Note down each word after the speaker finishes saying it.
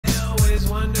always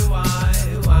wonder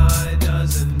why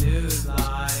doesn't news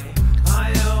lie?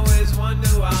 I always wonder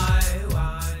why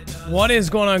What is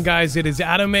going on, guys? It is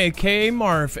Adam, aka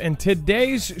Marf, and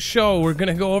today's show we're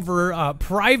going to go over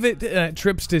private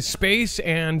trips to space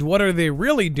and what are they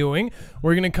really doing.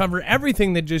 We're going to cover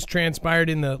everything that just transpired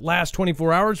in the last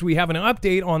 24 hours. We have an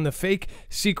update on the fake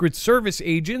Secret Service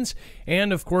agents,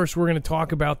 and of course we're going to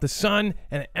talk about the sun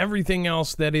and everything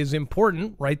else that is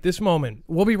important right this moment.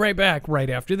 We'll be right back right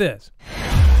after this.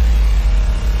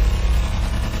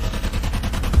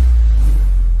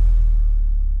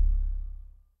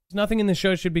 Nothing in the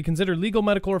show should be considered legal,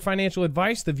 medical, or financial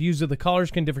advice. The views of the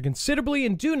callers can differ considerably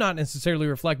and do not necessarily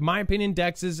reflect my opinion,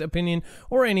 Dex's opinion,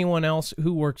 or anyone else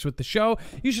who works with the show.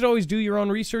 You should always do your own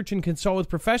research and consult with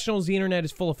professionals. The internet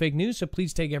is full of fake news, so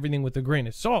please take everything with a grain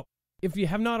of salt. If you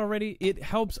have not already, it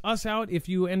helps us out if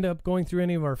you end up going through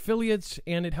any of our affiliates,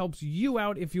 and it helps you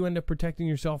out if you end up protecting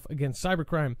yourself against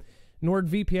cybercrime.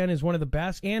 NordVPN is one of the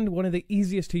best and one of the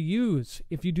easiest to use.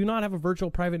 If you do not have a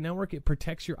virtual private network, it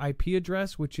protects your IP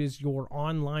address, which is your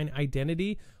online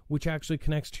identity, which actually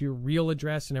connects to your real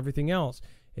address and everything else.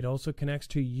 It also connects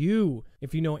to you.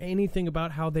 If you know anything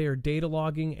about how they are data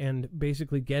logging and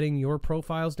basically getting your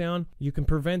profiles down, you can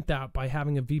prevent that by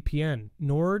having a VPN.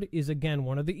 Nord is, again,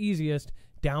 one of the easiest.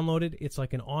 Download it. It's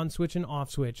like an on switch and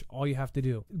off switch. All you have to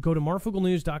do. Go to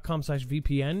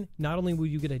marfooglenews.com/VPN. Not only will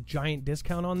you get a giant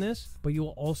discount on this, but you will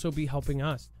also be helping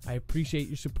us. I appreciate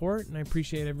your support, and I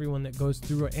appreciate everyone that goes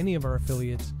through any of our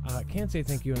affiliates. Can't say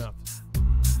thank you enough.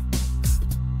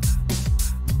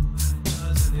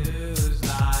 news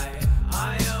lie?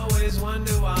 I always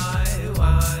wonder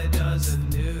why doesn't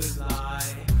news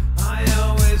lie? I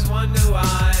always wonder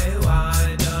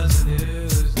why doesn't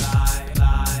news lie?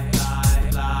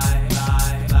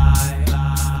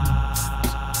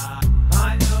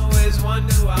 I always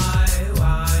wonder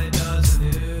why doesn't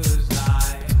news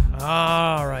lie?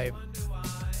 All right.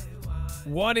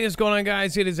 What is going on,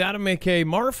 guys? It is Adam, aka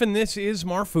Marf, and this is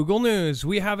Marfoogle News.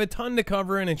 We have a ton to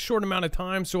cover in a short amount of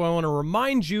time, so I want to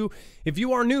remind you, if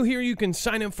you are new here, you can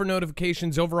sign up for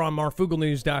notifications over on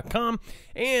marfooglenews.com,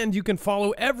 and you can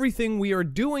follow everything we are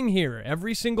doing here.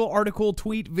 Every single article,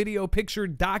 tweet, video, picture,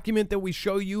 document that we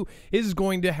show you is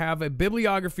going to have a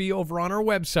bibliography over on our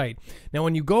website. Now,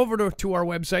 when you go over to our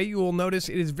website, you will notice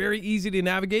it is very easy to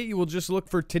navigate. You will just look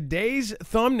for today's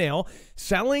thumbnail,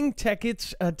 selling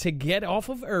tickets to get off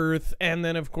of Earth, and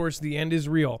then, of course, the end is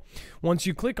real. Once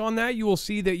you click on that, you will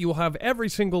see that you will have every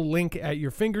single link at your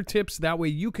fingertips. That way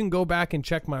you can go back and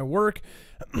check my work.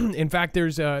 In fact, there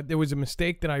was a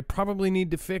mistake that I probably need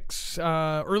to fix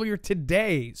earlier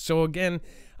today. So again,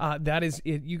 that is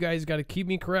it. You guys got to keep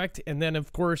me correct. And then,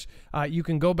 of course, you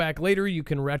can go back later. You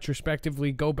can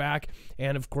retrospectively go back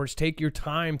and, of course, take your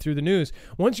time through the news.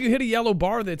 Once you hit a yellow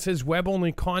bar that says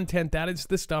web-only content, that is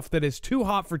the stuff that is too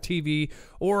hot for TV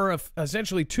or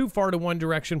essentially too far to one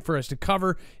direction for us to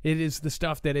cover. It is the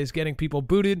stuff that is getting people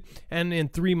booted and in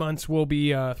 3 months will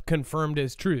be confirmed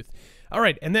as truth. All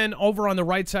right, and then over on the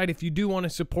right side, if you do want to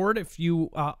support, if you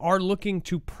are looking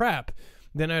to prep,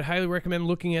 then I'd highly recommend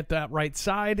looking at that right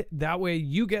side. That way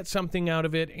you get something out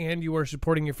of it and you are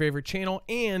supporting your favorite channel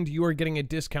and you are getting a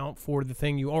discount for the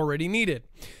thing you already needed.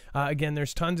 Again,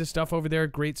 there's tons of stuff over there.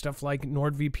 Great stuff like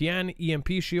NordVPN,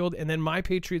 EMP Shield, and then My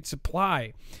Patriot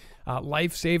Supply.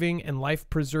 Life-saving and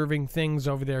life-preserving things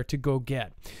over there to go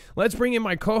get. Let's bring in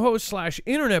my co-host /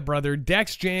 internet brother,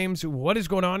 Dex James. What is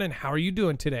going on and how are you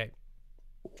doing today?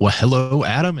 Well, hello,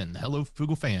 Adam, and hello,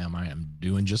 Foogle fam. I am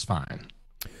doing just fine.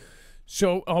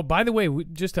 So, oh, by the way,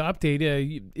 just to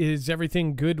update, is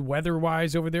everything good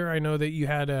weather-wise over there? I know that you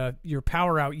had your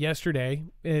power out yesterday.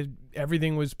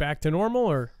 Everything was back to normal,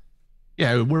 or?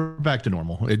 Yeah, we're back to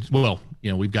normal. Well, you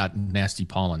know, we've got nasty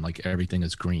pollen, like everything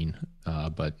is green,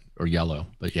 or yellow.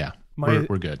 But yeah, we're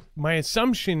good. My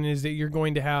assumption is that you're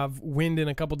going to have wind in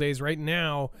a couple days. Right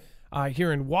now,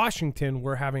 here in Washington,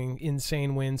 we're having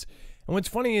insane winds. And what's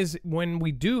funny is when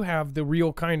we do have the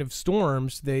real kind of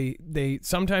storms, they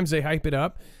sometimes they hype it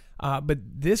up, but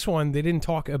this one they didn't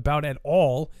talk about at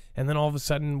all. And then all of a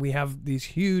sudden we have these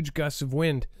huge gusts of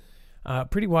wind,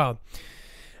 pretty wild.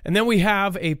 And then we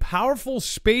have a powerful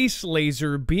space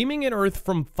laser beaming at Earth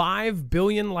from 5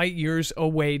 billion light years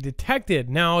away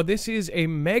detected. Now this is a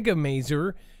mega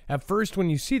maser. At first, when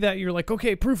you see that, you're like,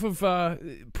 okay, proof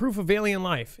of alien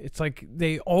life. It's like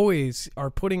they always are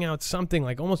putting out something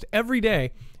like almost every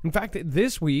day. In fact,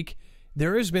 this week,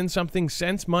 there has been something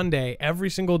since Monday, every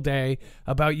single day,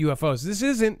 about UFOs. This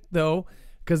isn't, though,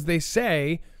 because they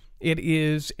say it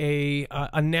is a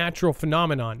natural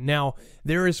phenomenon. Now,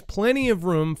 there is plenty of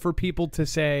room for people to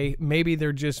say maybe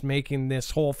they're just making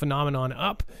this whole phenomenon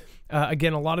up.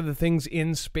 Again, a lot of the things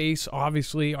in space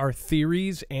obviously are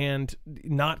theories and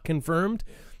not confirmed.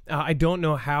 I don't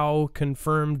know how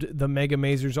confirmed the mega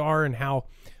masers are and how,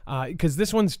 because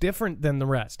this one's different than the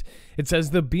rest. It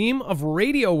says the beam of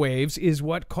radio waves is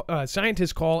what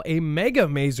scientists call a mega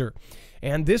maser.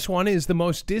 And this one is the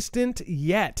most distant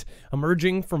yet,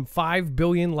 emerging from 5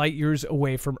 billion light years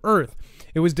away from Earth.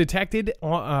 It was detected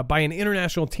by an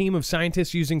international team of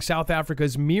scientists using South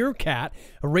Africa's Meerkat,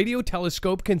 a radio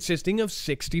telescope consisting of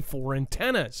 64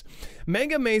 antennas.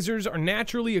 Mega masers are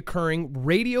naturally occurring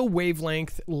radio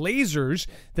wavelength lasers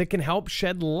that can help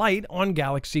shed light on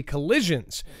galaxy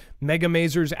collisions. Mega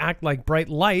masers act like bright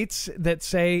lights that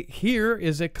say, here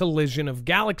is a collision of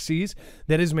galaxies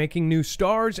that is making new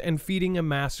stars and feeding a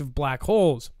massive black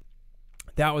holes.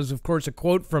 That was, of course, a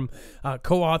quote from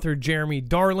co-author Jeremy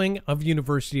Darling of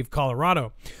University of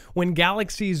Colorado. When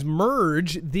galaxies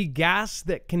merge, the gas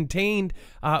that contained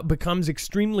becomes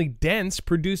extremely dense,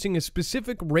 producing a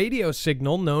specific radio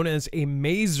signal known as a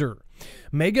maser.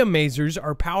 Mega masers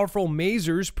are powerful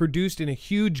masers produced in a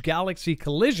huge galaxy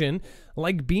collision,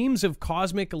 like beams of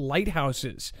cosmic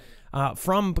lighthouses.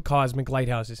 From cosmic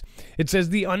lighthouses. It says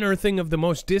the unearthing of the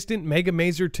most distant mega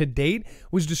maser to date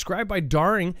was described by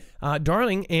Darling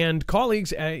and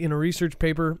colleagues in a research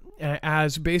paper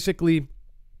as basically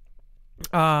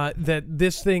that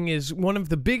this thing is one of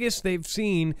the biggest they've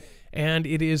seen, and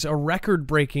it is a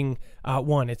record-breaking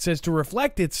one. It says to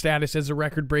reflect its status as a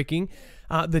record-breaking,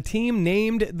 the team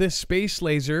named the space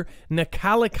laser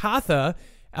Nakalikatha,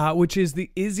 which is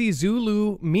the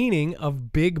isiZulu meaning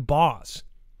of Big Boss.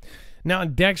 Now,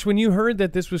 Dex, when you heard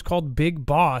that this was called Big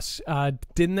Boss,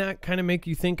 didn't that kind of make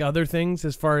you think other things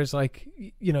as far as like,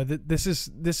 you know, this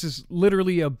is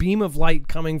literally a beam of light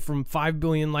coming from 5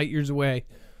 billion light years away,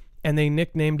 and they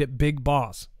nicknamed it Big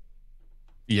Boss?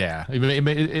 Yeah,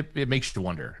 it makes you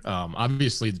wonder.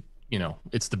 Obviously, you know,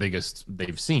 it's the biggest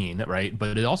they've seen, right?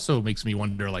 But it also makes me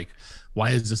wonder, like,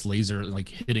 why is this laser like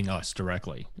hitting us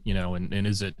directly? You know, and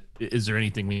is there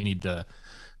anything we need to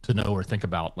know or think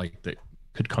about, like, that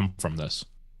could come from this?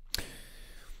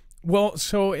 Well,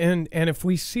 so and if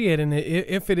we see it, and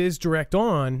if it is direct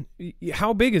on,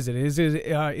 how big is it? Is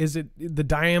it the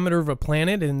diameter of a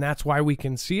planet, and that's why we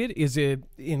can see it? Is it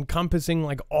encompassing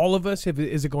like all of us?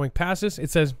 Is it going past us? It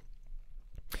says,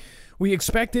 we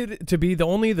expect it to be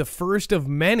only the first of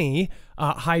many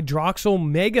hydroxyl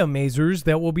mega masers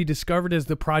that will be discovered as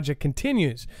the project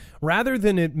continues. Rather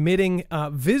than emitting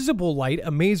visible light,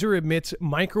 a maser emits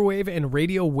microwave and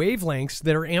radio wavelengths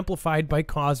that are amplified by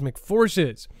cosmic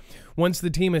forces. Once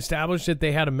the team established that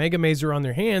they had a mega maser on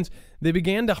their hands, they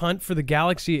began to hunt for the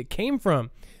galaxy it came from.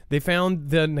 They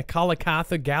found the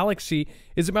Nakalikatha galaxy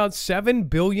is about 7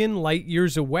 billion light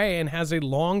years away and has a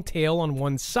long tail on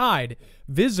one side,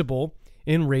 visible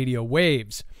in radio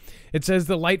waves. It says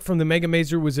the light from the mega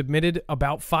maser was emitted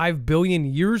about 5 billion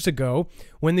years ago,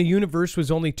 when the universe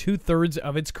was only 2/3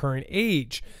 of its current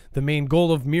age. The main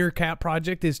goal of Meerkat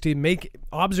project is to make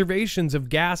observations of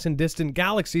gas in distant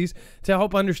galaxies to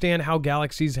help understand how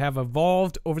galaxies have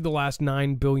evolved over the last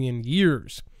 9 billion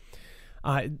years.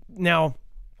 Now,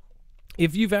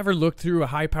 if you've ever looked through a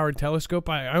high-powered telescope,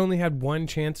 I only had one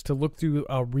chance to look through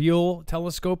a real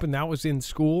telescope, and that was in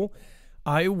school.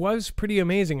 It was pretty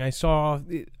amazing. I saw,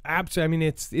 I mean,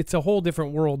 it's a whole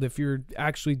different world if you're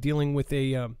actually dealing with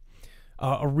a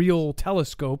real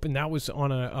telescope, and that was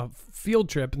on a field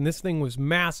trip, and this thing was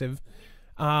massive.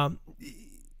 I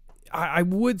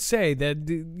would say that,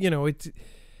 you know,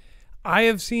 I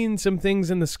have seen some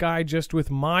things in the sky just with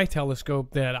my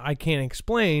telescope that I can't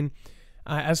explain.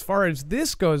 As far as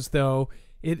this goes, though,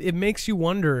 it makes you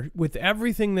wonder, with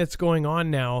everything that's going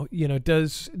on now, you know,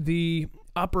 does the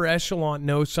upper echelon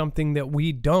know something that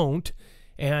we don't?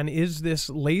 And is this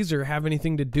laser have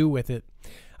anything to do with it?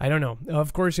 I don't know.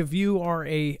 Of course, if you are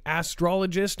a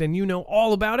astrologist and you know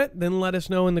all about it, then let us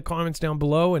know in the comments down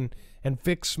below and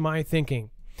fix my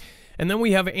thinking. And then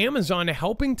we have Amazon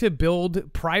helping to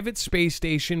build private space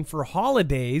station for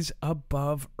holidays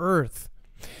above Earth.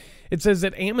 It says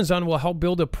that Amazon will help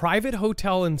build a private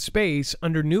hotel in space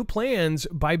under new plans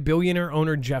by billionaire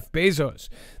owner Jeff Bezos.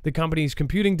 The company's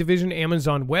computing division,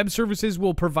 Amazon Web Services,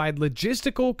 will provide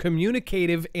logistical,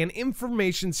 communicative, and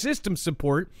information system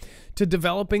support to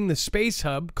developing the space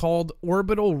hub called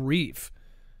Orbital Reef.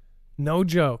 No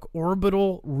joke,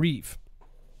 Orbital Reef.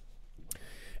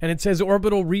 And it says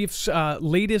Orbital Reef's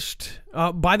latest,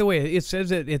 by the way, it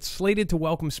says that it's slated to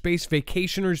welcome space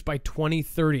vacationers by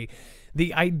 2030.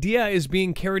 The idea is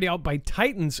being carried out by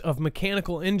titans of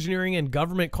mechanical engineering and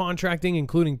government contracting,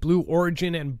 including Blue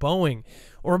Origin and Boeing.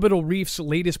 Orbital Reef's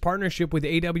latest partnership with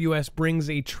AWS brings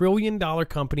a $1 trillion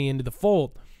company into the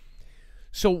fold.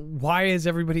 So why is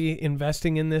everybody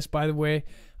investing in this, by the way?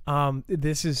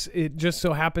 It just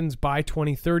so happens by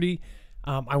 2030.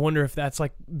 I wonder if that's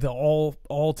like the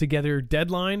all together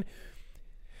deadline.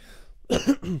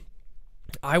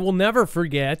 I will never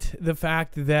forget the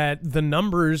fact that the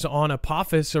numbers on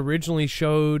Apophis originally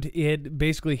showed it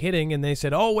basically hitting, and they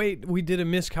said, oh, wait, we did a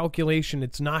miscalculation.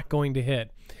 It's not going to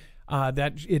hit.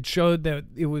 That it showed that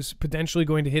it was potentially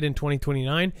going to hit in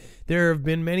 2029. There have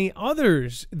been many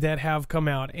others that have come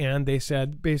out, and they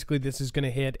said, basically, this is going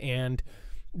to hit, and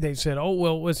they said, oh,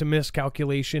 well, it was a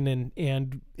miscalculation,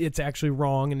 and it's actually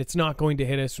wrong, and it's not going to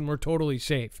hit us, and we're totally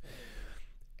safe.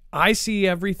 I see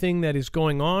everything that is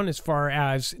going on as far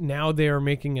as now they are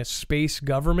making a space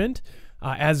government,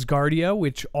 Asgardia,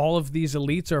 which all of these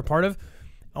elites are a part of.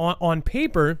 On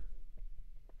paper,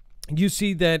 you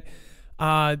see that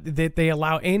that they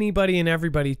allow anybody and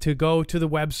everybody to go to the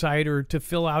website or to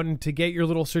fill out and to get your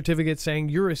little certificate saying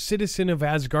you're a citizen of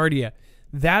Asgardia.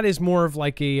 That is more of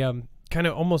like a kind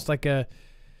of almost like a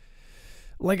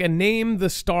name the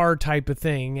star type of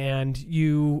thing, and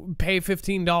you pay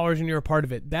 $15 and you're a part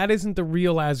of it. That isn't the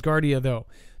real Asgardia, though.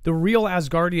 The real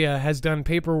Asgardia has done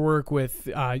paperwork with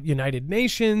United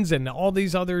Nations and all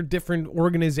these other different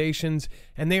organizations,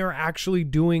 and they are actually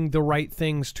doing the right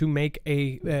things to make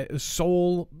a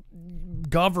sole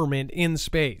government in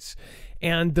space.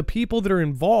 And the people that are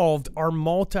involved are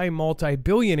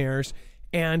multi-billionaires,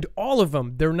 and all of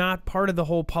them, they're not part of the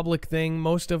whole public thing.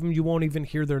 Most of them, you won't even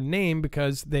hear their name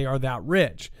because they are that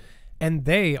rich. And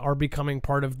they are becoming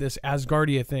part of this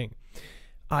Asgardia thing.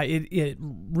 It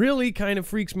really kind of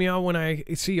freaks me out when I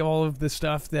see all of the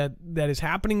stuff that is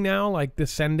happening now, like the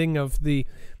sending of the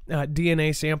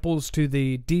DNA samples to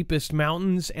the deepest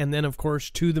mountains and then, of course,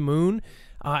 to the moon.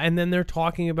 And then they're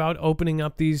talking about opening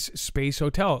up these space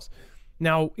hotels.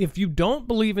 Now, if you don't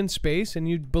believe in space and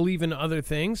you believe in other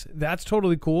things, that's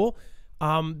totally cool.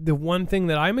 The one thing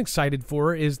that I'm excited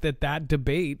for is that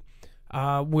debate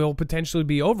will potentially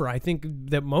be over. I think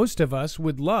that most of us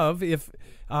would love if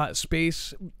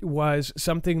space was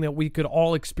something that we could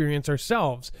all experience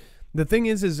ourselves. The thing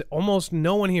is almost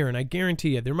no one here, and I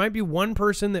guarantee you, there might be one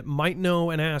person that might know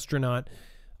an astronaut.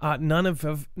 None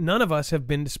of us have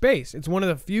been to space. It's one of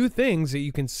the few things that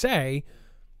you can say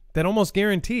that almost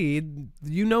guaranteed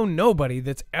you know nobody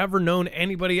that's ever known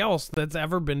anybody else that's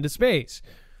ever been to space.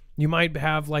 You might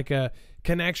have like a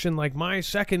connection, like my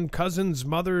second cousin's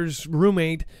mother's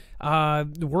roommate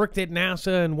worked at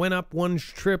NASA and went up one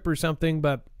trip or something,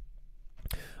 but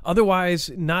otherwise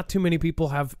not too many people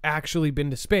have actually been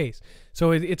to space.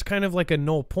 So it's kind of like a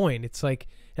null point. It's like,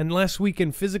 unless we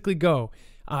can physically go,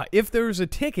 if there's a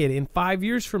ticket in 5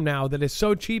 years from now that is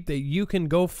so cheap that you can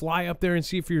go fly up there and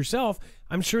see for yourself,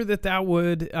 I'm sure that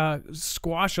would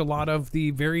squash a lot of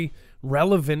the very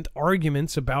relevant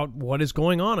arguments about what is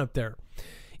going on up there.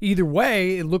 Either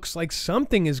way, it looks like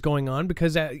something is going on,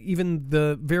 because even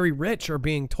the very rich are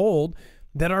being told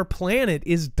that our planet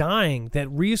is dying, that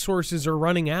resources are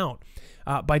running out.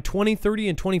 By 2030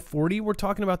 and 2040, we're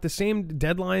talking about the same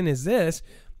deadline as this.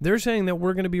 They're saying that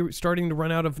we're going to be starting to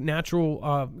run out of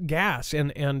natural gas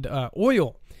and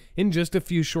oil in just a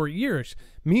few short years.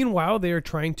 Meanwhile, they are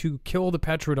trying to kill the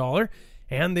petrodollar,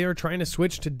 and they are trying to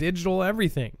switch to digital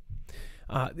everything.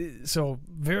 So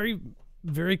very,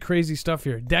 very crazy stuff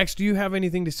here. Dex, do you have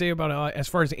anything to say about as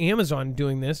far as Amazon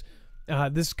doing this?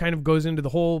 This kind of goes into the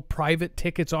whole private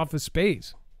tickets off of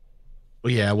space.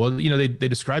 Well, yeah. Well, they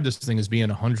describe this thing as being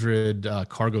 100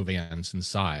 cargo vans in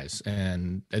size,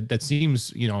 and that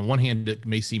seems, on one hand, it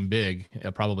may seem big,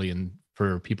 probably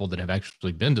for people that have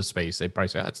actually been to space, they probably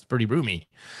say that's pretty roomy,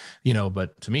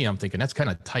 But to me, I'm thinking that's kind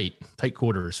of tight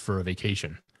quarters for a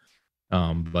vacation.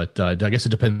 But I guess it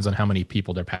depends on how many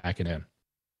people they're packing in.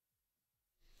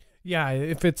 Yeah,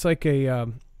 if it's like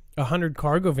 100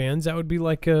 cargo vans, that would be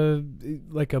like a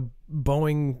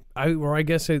Boeing, I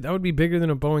guess that would be bigger than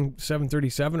a Boeing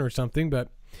 737 or something. But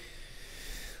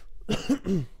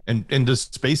and does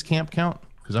Space Camp count?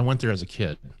 Because I went there as a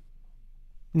kid.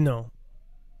 No.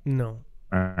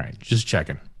 All right, just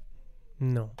checking.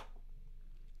 No.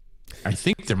 I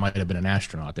think there might have been an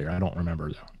astronaut there. I don't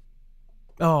remember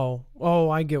though. Oh,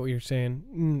 I get what you're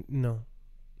saying. No.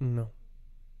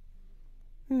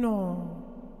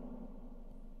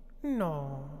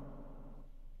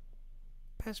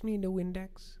 Pass me the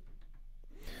Windex.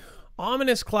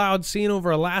 Ominous cloud seen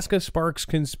over Alaska sparks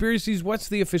conspiracies. What's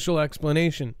the official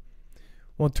explanation?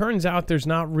 Well, it turns out there's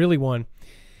not really one.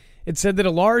 It said that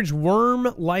a large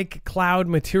worm-like cloud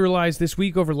materialized this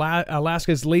week over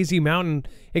Alaska's Lazy Mountain,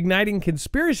 igniting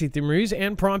conspiracy theories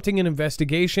and prompting an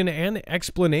investigation and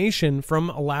explanation from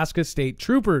Alaska state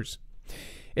troopers.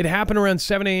 It happened around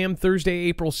 7 a.m. Thursday,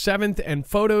 April 7th, and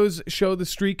photos show the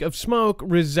streak of smoke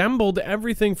resembled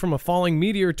everything from a falling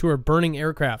meteor to a burning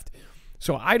aircraft.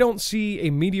 So I don't see a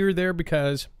meteor there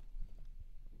because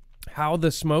how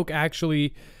the smoke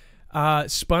actually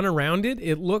spun around it,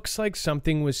 it looks like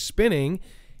something was spinning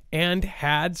and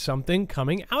had something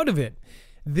coming out of it.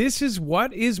 This is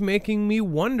what is making me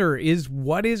wonder, is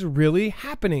what is really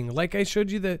happening. Like I showed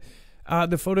you the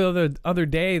photo the other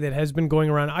day that has been going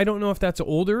around. I don't know if that's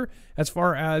older as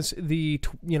far as the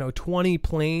 20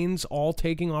 planes all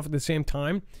taking off at the same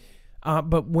time.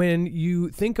 But when you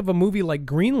think of a movie like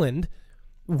Greenland,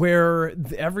 where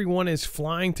everyone is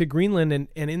flying to Greenland, and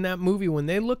in that movie, when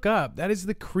they look up, that is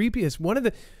the creepiest. One of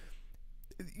the,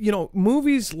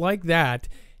 movies like that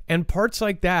and parts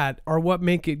like that are what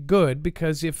make it good,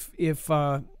 because if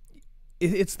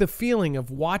it's the feeling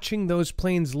of watching those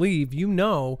planes leave,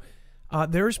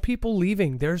 there's people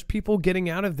leaving, there's people getting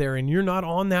out of there, and you're not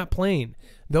on that plane.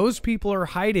 Those people are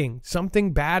hiding.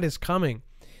 Something bad is coming.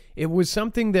 It was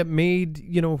something that made,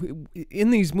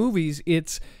 in these movies,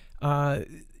 it's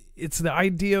the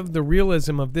idea of the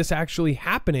realism of this actually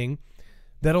happening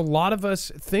that a lot of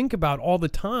us think about all the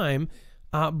time,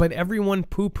 but everyone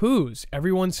poo-poos.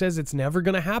 Everyone says it's never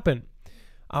going to happen.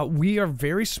 We are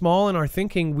very small in our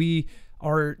thinking. We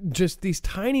are just these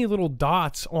tiny little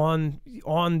dots on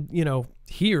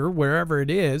here, wherever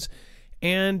it is.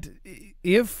 And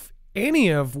if any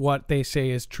of what they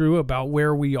say is true about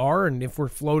where we are, and if we're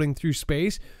floating through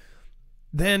space,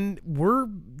 then we're,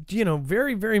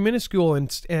 very, very minuscule,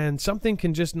 and something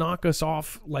can just knock us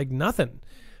off like nothing.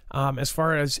 As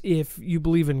far as if you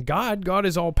believe in God, God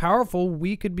is all powerful,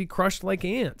 we could be crushed like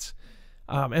ants.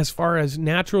 As far as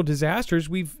natural disasters,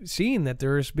 we've seen that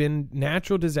there's been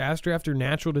natural disaster after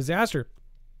natural disaster.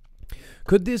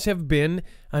 Could this have been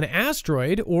an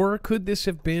asteroid, or could this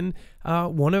have been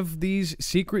one of these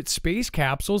secret space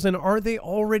capsules? And are they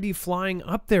already flying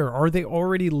up there? Are they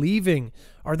already leaving?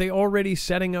 Are they already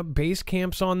setting up base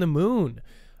camps on the moon?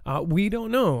 We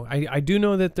don't know. I do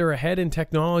know that they're ahead in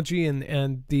technology,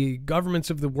 and the governments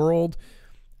of the world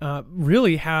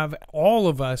really have all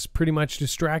of us pretty much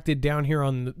distracted down here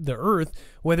on the earth,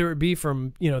 whether it be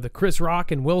from, the Chris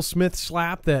Rock and Will Smith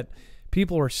slap that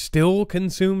people are still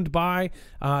consumed by,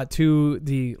 to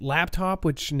the laptop,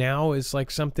 which now is like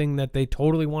something that they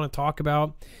totally want to talk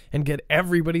about and get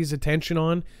everybody's attention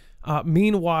on.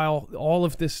 Meanwhile, all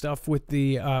of this stuff with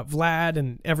the Vlad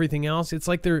and everything else, it's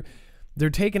like they're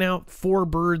taking out 4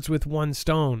 birds with 1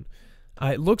 stone.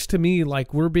 It looks to me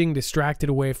like we're being distracted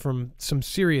away from some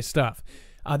serious stuff.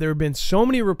 There have been so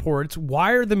many reports.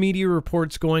 Why are the media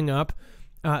reports going up?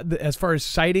 As far as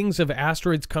sightings of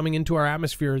asteroids coming into our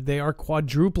atmosphere, they are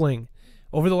quadrupling.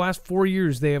 Over the last 4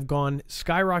 years, they have gone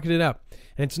skyrocketed up.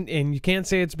 And you can't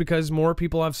say it's because more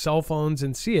people have cell phones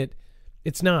and see it.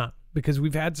 It's not, because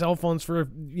we've had cell phones for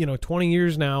 20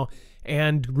 years now,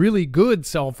 and really good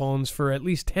cell phones for at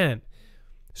least 10.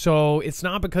 So it's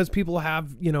not because people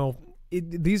have,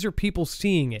 these are people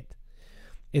seeing it.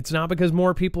 It's not because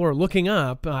more people are looking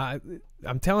up.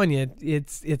 I'm telling you,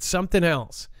 it's something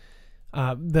else.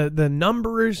 The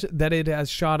numbers that it has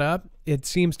shot up, it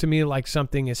seems to me like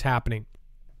something is happening.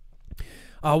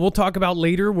 We'll talk about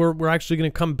later. We're actually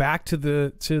going to come back to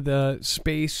the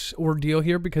space ordeal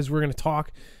here, because we're going to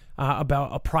talk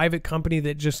about a private company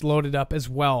that just loaded up as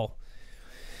well.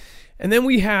 And then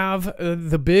we have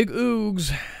the big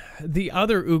oogs, the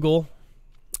other oogle.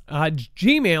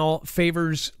 Gmail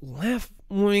favors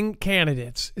left-wing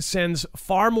candidates, sends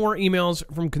far more emails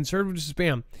from conservative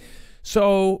spam.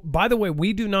 So, by the way,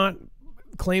 we do not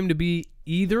claim to be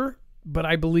either, but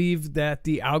I believe that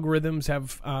the algorithms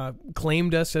have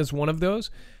claimed us as one of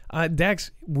those. Dex,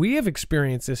 we have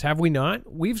experienced this, have we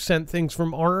not? We've sent things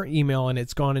from our email and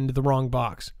it's gone into the wrong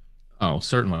box. Oh,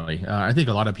 certainly. I think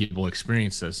a lot of people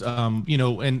experience this.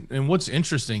 And what's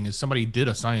interesting is somebody did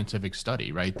a scientific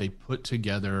study, right? They put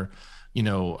together,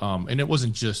 and it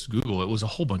wasn't just Google, it was a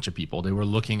whole bunch of people. They were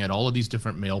looking at all of these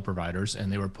different mail providers,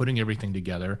 and they were putting everything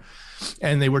together,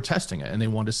 and they were testing it, and they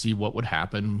wanted to see what would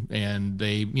happen. And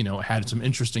they, had some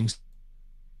interesting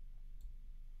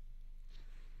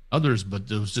others, but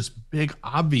there was this big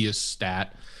obvious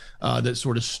stat that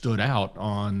sort of stood out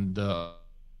on the...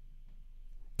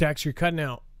 Dex, you're cutting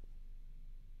out.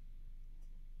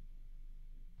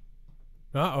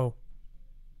 Uh-oh.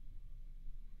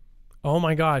 Oh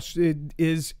my gosh.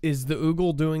 Is the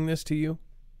oogle doing this to you?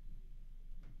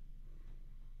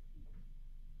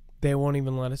 They won't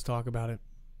even let us talk about it.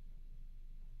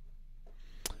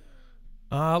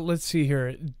 Let's see here.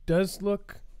 It does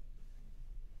look...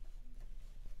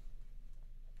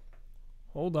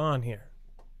 Hold on here.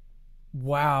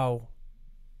 Wow.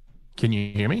 Can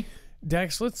you hear me?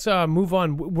 Dex, let's move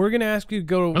on. We're going to ask you to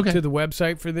go Okay. to the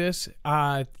website for this.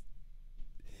 I've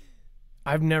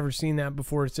never seen that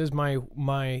before. It says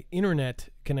my internet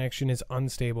connection is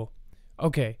unstable.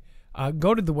 Okay,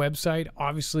 go to the website.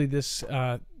 Obviously, this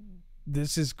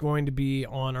is going to be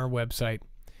on our website.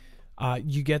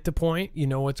 You get the point. You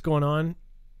know what's going on.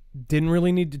 Didn't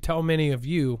really need to tell many of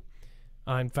you.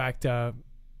 In fact, I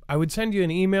would send you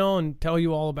an email and tell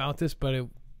you all about this, but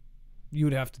you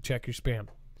would have to check your spam.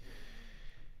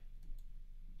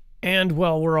 And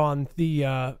while we're on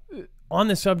the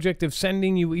subject of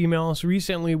sending you emails,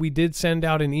 recently we did send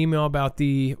out an email about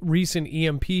the recent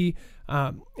EMP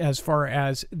as far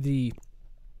as the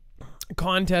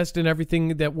contest and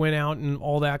everything that went out and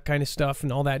all that kind of stuff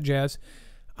and all that jazz.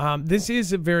 This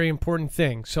is a very important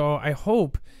thing. So I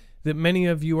hope that many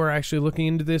of you are actually looking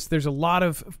into this. There's a lot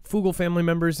of Foogle family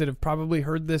members that have probably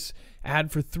heard this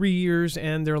ad for 3 years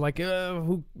and they're like,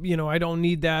 I don't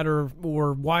need that,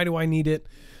 or why do I need it?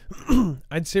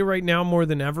 I'd say right now more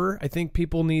than ever, I think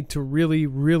people need to really,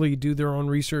 really do their own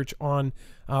research on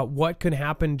what could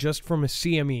happen just from a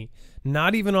CME.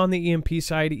 Not even on the EMP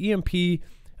side. EMP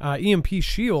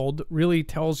Shield really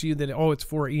tells you that, it's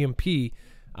for EMP.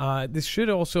 This should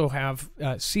also have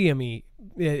CME.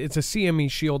 It's a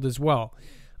CME shield as well.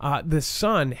 The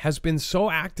sun has been so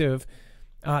active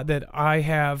that I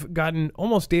have gotten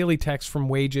almost daily texts from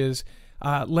Wages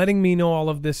letting me know all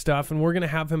of this stuff, and we're going to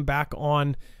have him back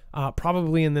on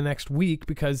probably in the next week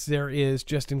because there is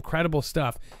just incredible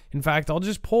stuff. In fact, I'll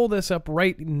just pull this up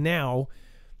right now.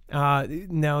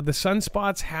 Now, the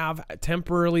sunspots have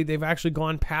temporarily, they've actually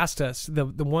gone past us. The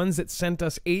ones that sent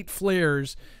us 8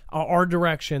 flares our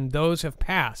direction, those have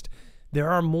passed. There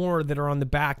are more that are on the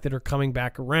back that are coming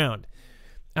back around.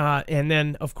 And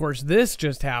then, of course, this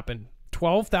just happened.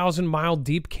 12,000-mile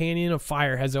deep canyon of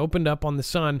fire has opened up on the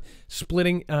sun,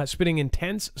 spitting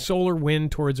intense solar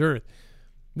wind towards Earth.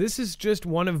 This is just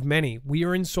one of many. We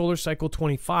are in solar cycle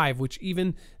 25, which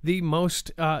even the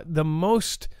most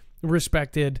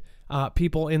respected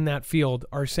people in that field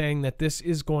are saying that this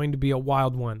is going to be a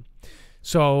wild one.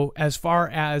 So as far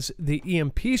as the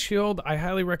EMP shield, I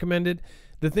highly recommend it.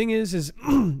 The thing is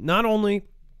not only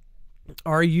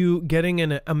are you getting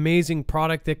an amazing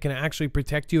product that can actually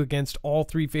protect you against all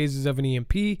 3 phases of an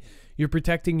EMP, you're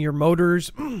protecting your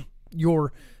motors,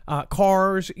 your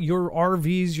cars, your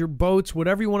RVs, your boats,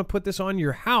 whatever you want to put this on,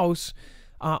 your house,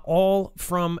 all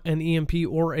from an EMP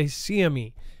or a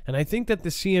CME. And I think that the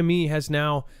CME has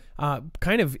now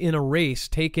kind of in a race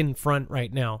taken front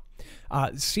right now.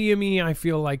 CME, I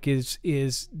feel like, is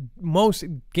most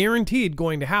guaranteed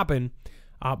going to happen.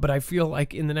 But I feel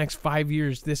like in the next 5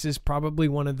 years, this is probably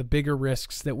one of the bigger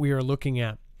risks that we are looking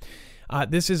at.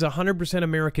 This is 100%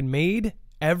 American made.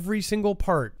 Every single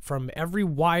part, from every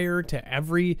wire to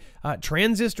every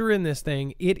transistor in this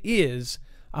thing, it is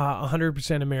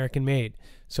 100% American made.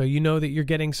 So you know that you're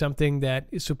getting something that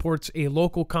supports a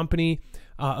local company,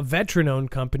 a veteran-owned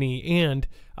company, and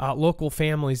local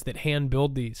families that hand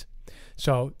build these.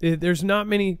 So there's not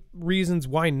many reasons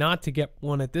why not to get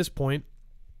one at this point.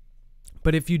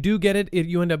 But if you do get it,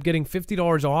 you end up getting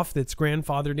 $50 off that's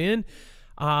grandfathered in.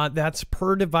 That's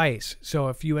per device. So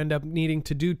if you end up needing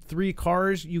to do 3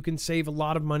 cars, you can save a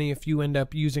lot of money if you end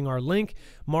up using our link,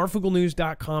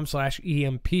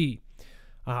 marfooglenews.com/EMP.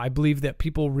 I believe that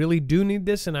people really do need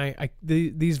this, and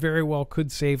these very well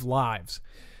could save lives.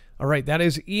 All right, that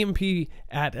is EMP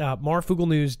at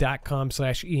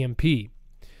marfooglenews.com/EMP.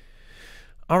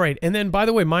 All right, and then, by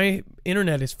the way, my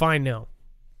internet is fine now.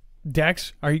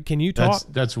 Dex, can you talk?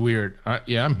 That's weird.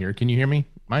 Yeah, I'm here. Can you hear me?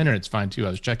 My internet's fine too. I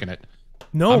was checking it.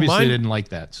 No, obviously mine, I didn't like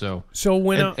that. So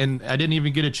and I didn't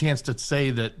even get a chance to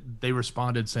say that they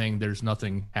responded saying there's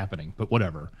nothing happening. But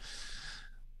whatever.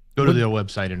 Go to their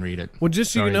website and read it. Well,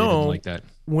 just so Sorry, you know, like that.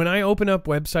 When I open up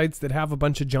websites that have a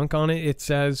bunch of junk on it, it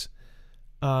says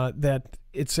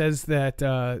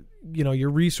that your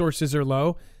resources are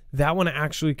low. That one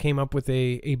actually came up with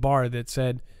a bar that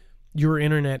said your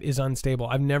internet is unstable.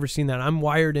 I've never seen that. I'm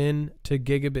wired in to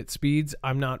gigabit speeds.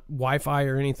 I'm not Wi-Fi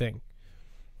or anything.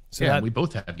 So yeah, we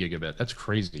both have gigabit. That's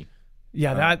crazy.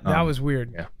 Yeah, that was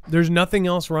weird. Yeah. There's nothing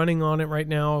else running on it right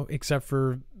now except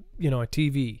for, a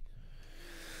TV.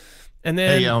 And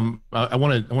then hey, I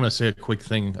want to say a quick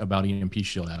thing about EMP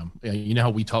Shield, Adam. You know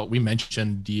how we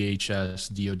mentioned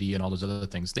DHS, DoD, and all those other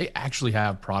things. They actually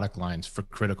have product lines for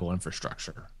critical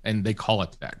infrastructure, and they call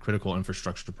it that, critical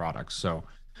infrastructure products. So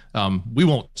we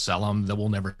won't sell them. That we'll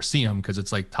never see them because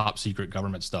it's like top secret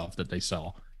government stuff that they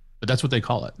sell. But that's what they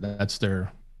call it. That's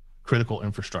their critical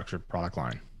infrastructure product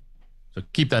line. So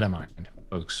keep that in mind,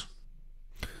 folks.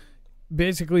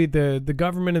 basically the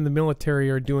government and the military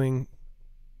are doing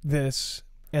this,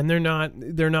 and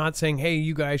they're not saying, hey,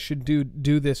 you guys should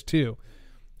do this too.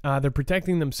 They're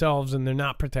protecting themselves, and they're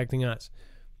not protecting us.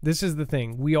 This is the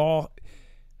thing.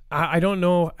 I don't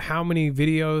know how many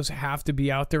videos have to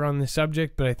be out there on this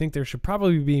subject, but I think there should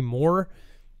probably be more.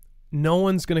 No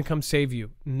one's going to come save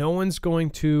you. No one's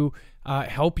going to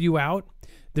help you out.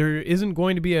 There isn't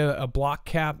going to be a block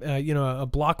a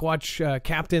block watch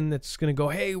captain that's going to go,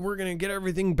 hey, we're going to get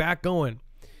everything back going.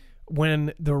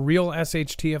 When the real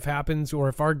SHTF happens, or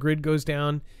if our grid goes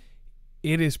down,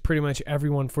 it is pretty much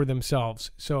everyone for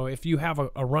themselves. So if you have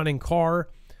a running car,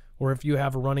 or if you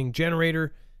have a running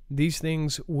generator, these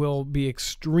things will be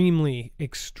extremely,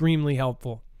 extremely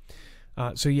helpful.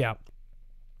 So yeah.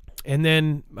 And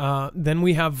then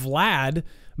we have Vlad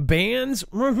bans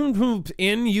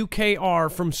in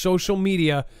UKR from social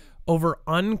media over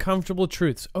uncomfortable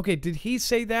truths. Okay, did he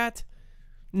say that?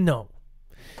 No.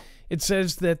 It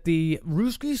says that the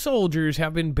Ruski soldiers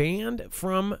have been banned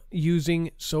from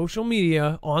using social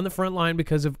media on the front line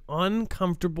because of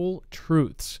uncomfortable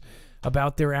truths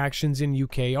about their actions in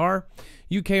UKR.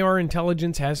 UKR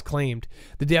intelligence has claimed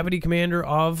the deputy commander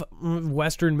of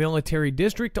Western Military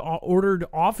District ordered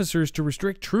officers to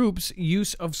restrict troops'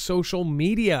 use of social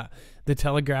media, the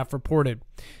Telegraph reported.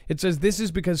 It says this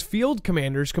is because field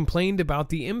commanders complained about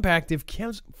the impact of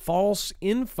false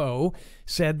info,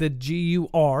 said the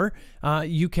GUR,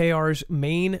 UKR's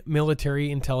main military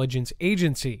intelligence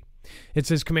agency. It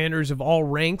says commanders of all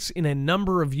ranks in a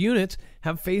number of units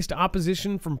have faced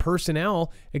opposition from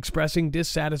personnel expressing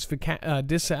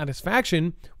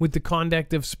dissatisfaction with the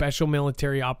conduct of special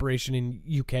military operation in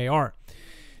UKR.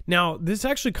 Now, this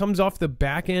actually comes off the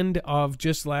back end of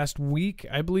just last week.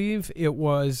 I believe it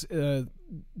was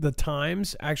the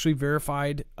Times actually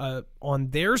verified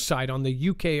on their side, on the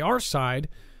UKR side,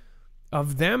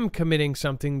 of them committing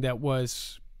something that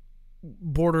was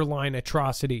borderline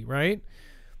atrocity, right?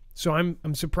 So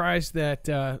I'm surprised that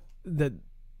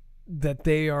that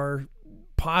they are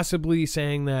possibly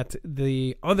saying that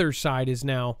the other side is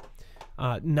now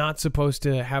not supposed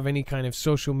to have any kind of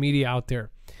social media out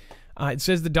there. It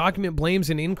says the document blames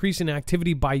an increase in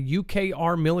activity by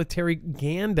UKR military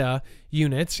Ganda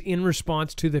units in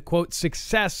response to the, quote,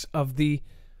 success of the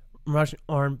Russian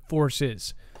armed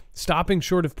forces, stopping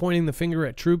short of pointing the finger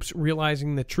at troops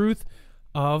realizing the truth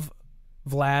of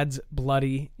Vlad's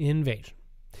bloody invasion.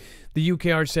 The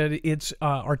UKR said it's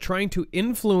are trying to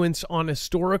influence on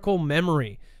historical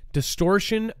memory,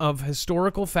 distortion of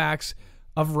historical facts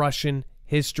of Russian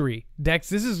history. Dex,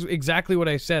 this is exactly what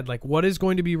I said. Like, what is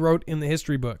going to be wrote in the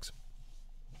history books?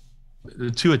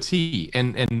 To a T.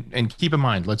 And keep in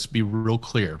mind, let's be real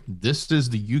clear. This is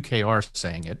the UKR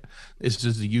saying it. This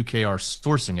is the UKR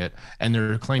sourcing it, and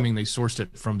they're claiming they sourced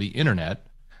it from the internet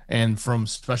and from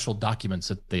special documents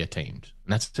that they attained.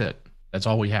 And that's it. That's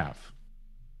all we have.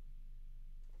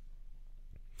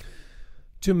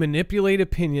 To manipulate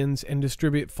opinions and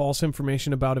distribute false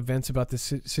information about events about the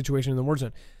situation in the war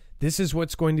zone. This is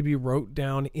what's going to be wrote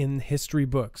down in history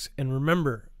books. And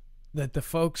remember that the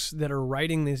folks that are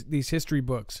writing these history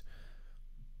books,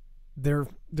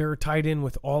 they're tied in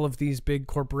with all of these big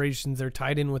corporations. They're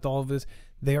tied in with all of this.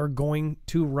 They are going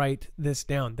to write this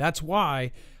down. That's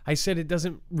why I said it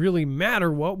doesn't really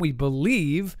matter what we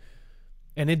believe.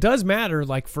 And it does matter,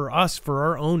 like, for us, for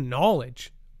our own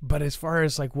knowledge. But as far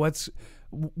as like what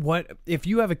if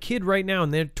you have a kid right now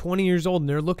and they're 20 years old and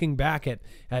they're looking back at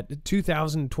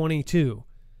 2022,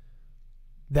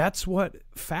 that's what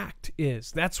fact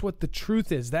is. That's what the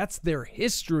truth is. That's their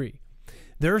history.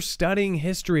 They're studying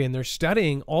history, and they're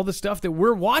studying all the stuff that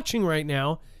we're watching right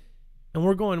now, and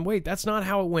we're going, wait, that's not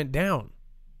how it went down.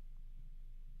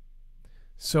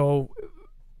 So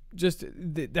just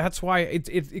that's why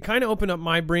it kind of opened up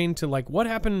my brain to like what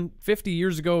happened 50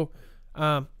 years ago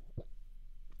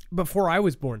before I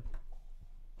was born.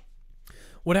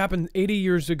 What happened 80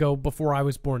 years ago before I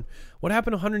was born? What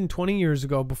happened 120 years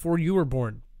ago before you were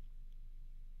born?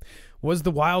 Was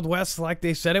the Wild West like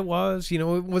they said it was? You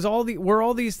know, it was were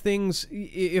all these things,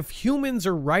 if humans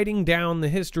are writing down the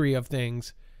history of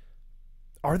things,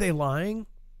 are they lying?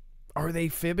 Are they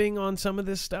fibbing on some of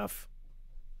this stuff?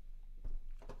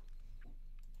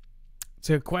 It's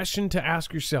a question to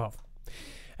ask yourself.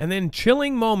 And then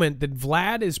chilling moment that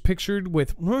Vlad is pictured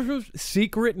with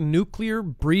secret nuclear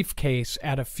briefcase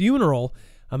at a funeral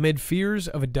amid fears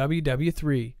of a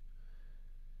WW3.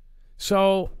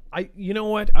 So, you know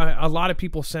what? A lot of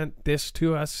people sent this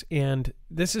to us, and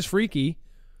this is freaky,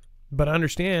 but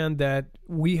understand that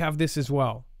we have this as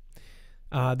well.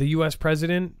 The U.S.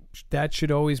 president, that should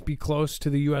always be close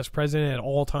to the U.S. president at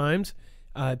all times.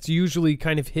 It's usually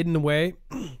kind of hidden away.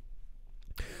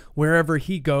 Wherever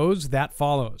he goes, that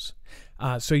follows.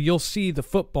 So you'll see the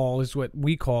football is what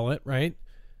we call it, right?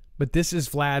 But this is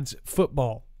Vlad's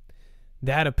football.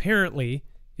 That apparently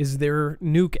is their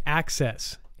nuke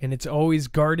access, and it's always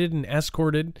guarded and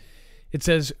escorted. It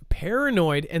says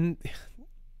paranoid, and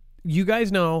you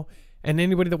guys know, and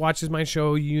anybody that watches my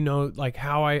show, you know, like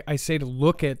how I say to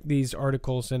look at these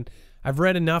articles, and I've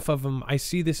read enough of them. I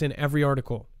see this in every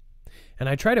article, and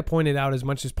I try to point it out as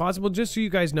much as possible, just so you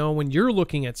guys know when you're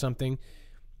looking at something,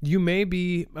 you may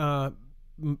be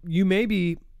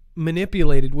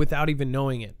manipulated without even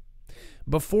knowing it.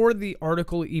 Before the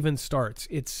article even starts,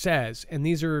 it says, and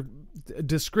these are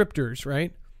descriptors,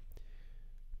 right?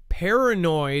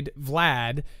 Paranoid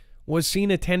Vlad was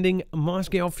seen attending a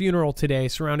Moscow funeral today,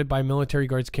 surrounded by military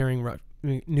guards carrying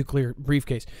nuclear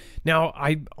briefcase. Now,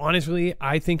 I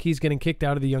think he's getting kicked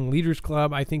out of the Young Leaders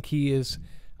Club. I think he is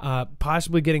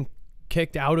possibly getting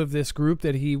kicked out of this group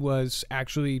that he was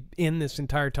actually in this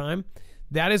entire time.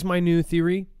 That is my new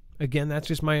theory. Again, that's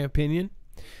just my opinion.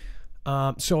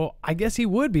 So I guess he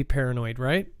would be paranoid,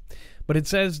 right? But it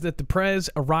says that the Prez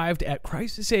arrived at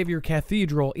Christ the Savior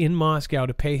Cathedral in Moscow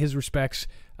to pay his respects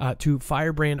to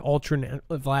firebrand ultra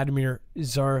Vladimir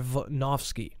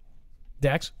Zarvanovsky.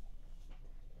 Dex?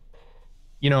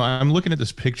 You know, I'm looking at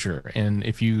this picture, and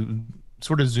if you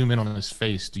sort of zoom in on his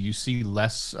face, do you see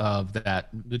less of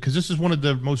that? Because this is one of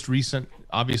the most recent,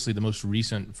 obviously the most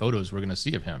recent photos we're going to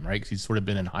see of him, right? Because he's sort of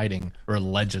been in hiding, or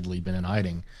allegedly been in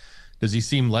hiding. Does he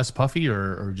seem less puffy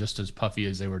or just as puffy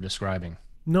as they were describing?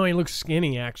 No, he looks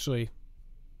skinny, actually.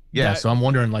 Yeah, so I'm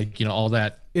wondering, like, you know, all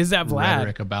that is that Vlad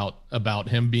rhetoric about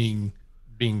him being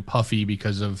puffy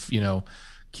because of, you know,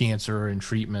 cancer and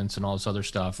treatments and all this other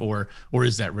stuff, or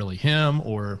is that really him,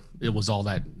 or it was all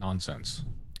that nonsense?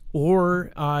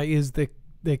 Or is the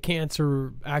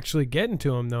cancer actually getting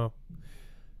to him, though?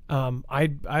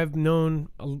 I've known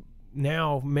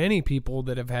now many people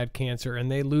that have had cancer,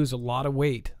 and they lose a lot of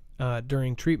weight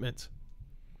during treatments.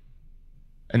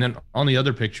 And then on the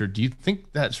other picture, do you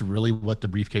think that's really what the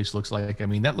briefcase looks like? I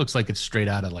mean, that looks like it's straight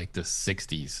out of like the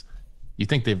 60s. You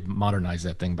think they've modernized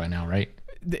that thing by now, right?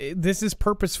 This is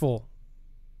purposeful.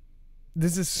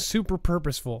 This is super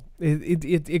purposeful.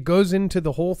 It goes into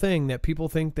the whole thing that people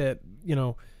think that, you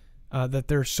know, that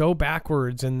they're so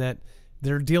backwards and that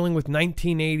they're dealing with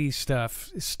 1980s stuff,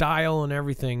 style and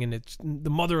everything, and it's the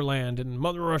motherland and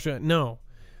Mother Russia. No,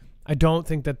 I don't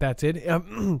think that that's it.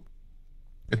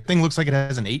 The thing looks like it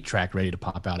has an 8-track ready to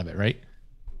pop out of it, right?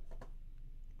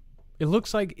 It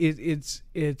looks like it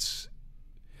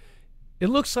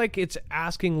looks like it's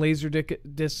asking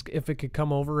Laserdisc if it could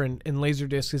come over, and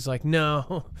Laserdisc is like,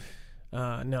 no,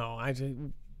 no,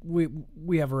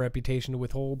 we have a reputation to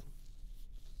withhold.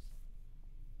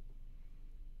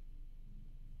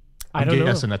 I'm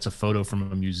guessing that's a photo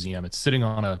from a museum. It's sitting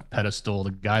on a pedestal.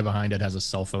 The guy behind it has a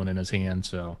cell phone in his hand,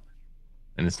 so,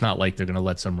 and it's not like they're gonna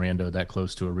let some rando that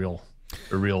close to a real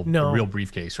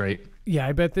briefcase, right? Yeah,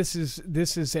 I bet this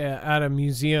is at a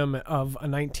museum of a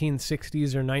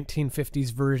 1960s or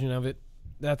 1950s version of it.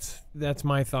 That's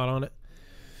my thought on it.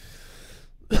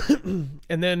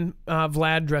 And then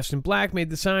Vlad, dressed in black, made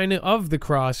the sign of the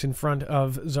cross in front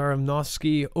of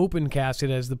Zarvanovsky, open casket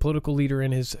as the political leader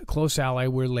and his close ally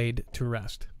were laid to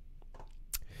rest.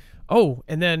 Oh,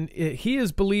 and then he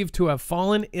is believed to have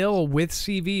fallen ill with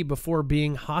CV before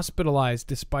being hospitalized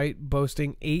despite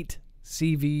boasting 8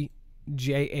 CV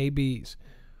JABs.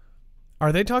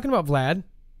 Are they talking about Vlad?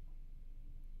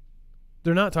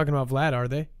 They're not talking about Vlad, are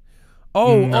they?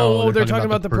 Oh, no, they're talking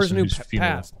about the person who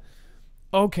passed.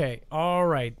 Okay, all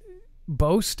right.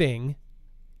 Boasting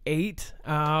 8.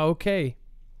 Okay.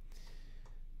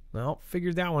 Well,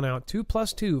 figured that one out. 2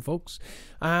 + 2, folks.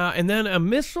 And then a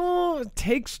missile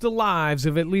takes the lives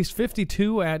of at least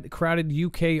 52 at crowded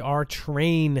UKR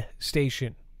train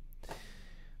station.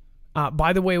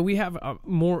 By the way, we have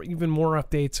even more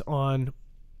updates on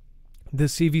the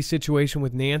CV situation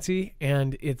with Nancy,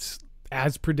 and it's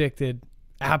as predicted.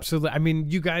 Absolutely. I mean,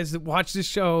 you guys that watch this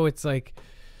show, it's like,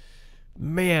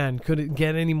 man, could it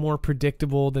get any more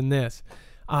predictable than this?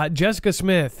 Jessica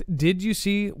Smith, did you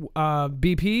see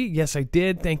BP? Yes, I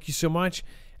did. Thank you so much.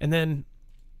 And then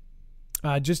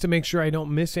just to make sure I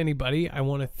don't miss anybody, I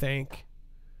want to thank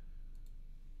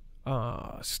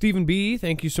Stephen B.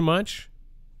 Thank you so much.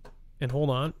 And hold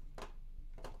on.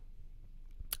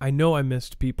 I know I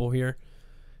missed people here.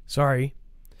 Sorry.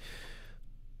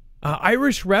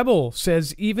 Irish Rebel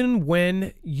says, even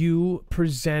when you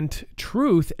present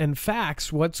truth and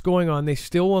facts, what's going on, they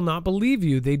still will not believe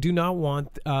you. They do not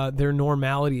want their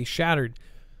normality shattered.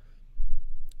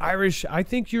 Irish, I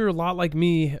think you're a lot like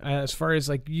me as far as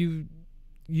like you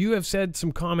have said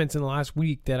some comments in the last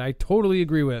week that I totally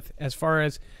agree with, as far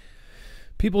as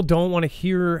people don't want to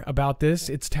hear about this.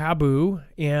 It's taboo.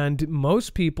 And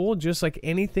most people, just like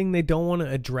anything they don't want to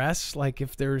address, like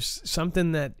if there's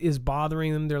something that is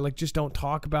bothering them, they're like, just don't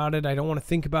talk about it. I don't want to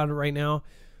think about it right now.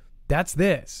 That's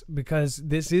this, because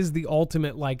this is the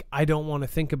ultimate, like, I don't want to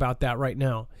think about that right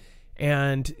now.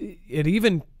 And it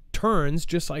even turns,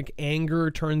 just like anger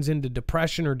turns into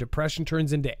depression, or depression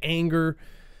turns into anger,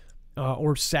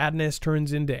 or sadness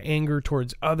turns into anger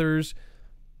towards others.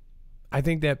 I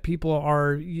think that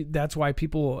that's why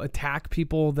people attack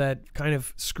people that kind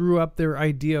of screw up their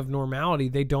idea of normality.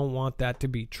 They don't want that to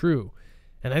be true.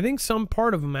 And I think some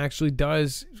part of them actually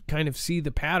does kind of see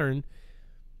the pattern,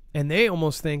 and they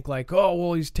almost think like, oh,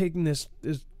 well, he's taking this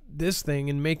thing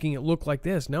and making it look like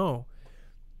this. No,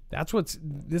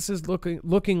 this is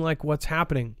looking like what's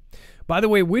happening. By the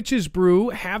way, Witch's Brew,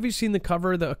 have you seen the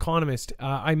cover of The Economist?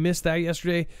 I missed that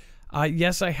yesterday.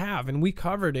 Yes, I have, and we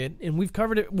covered it, and we've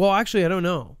covered it. Well, actually, I don't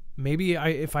know. Maybe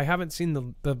if I haven't seen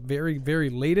the very, very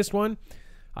latest one,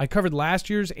 I covered last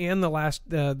year's and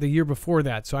the year before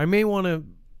that. So I may want to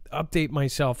update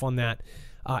myself on that.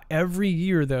 Every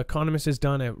year, The Economist has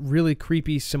done a really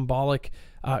creepy, symbolic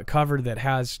cover that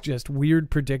has just weird,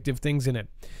 predictive things in it.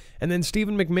 And then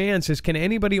Stephen McMahon says, can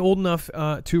anybody old enough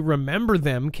to remember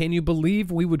them? Can you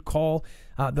believe we would call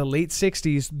the late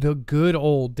 60s the good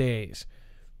old days?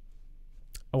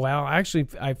 Well, actually,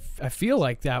 I feel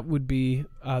like that would be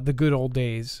the good old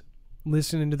days.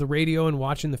 Listening to the radio and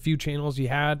watching the few channels you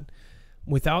had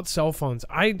without cell phones.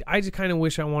 I just kind of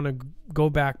wish I want to go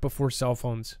back before cell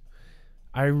phones.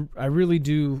 I really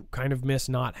do kind of miss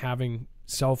not having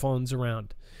cell phones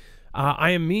around.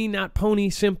 I am me, not Pony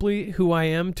Simply, who I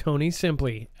am, Tony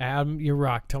Simply. You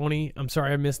rock, Tony. I'm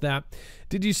sorry I missed that.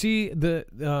 Did you see the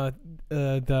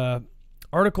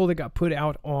article that got put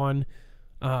out on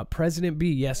President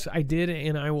B? Yes, I did,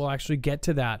 and I will actually get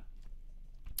to that.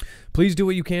 Please do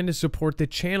what you can to support the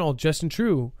channel, Justin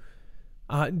True.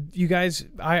 You guys,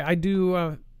 I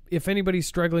do, if anybody's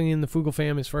struggling in the Foogle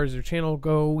fam as far as their channel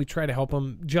go, we try to help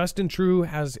them. Justin True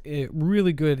has a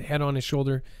really good head on his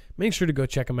shoulder. Make sure to go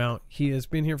check him out. He has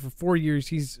been here for 4 years.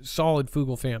 He's solid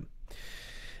Foogle fam.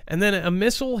 And then a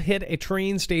missile hit a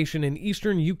train station in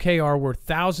eastern UKR where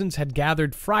thousands had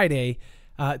gathered Friday,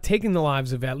 taking the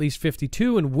lives of at least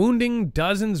 52 and wounding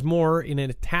dozens more in an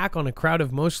attack on a crowd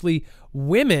of mostly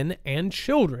women and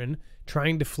children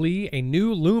trying to flee a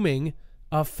new looming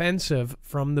offensive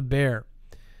from the bear.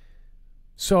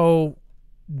 So,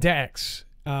 Dex,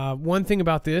 one thing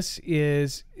about this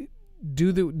is,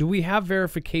 do we have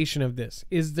verification of this?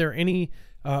 Is there any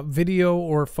video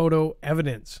or photo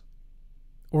evidence?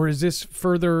 Or is this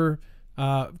further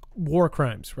war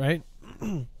crimes, right?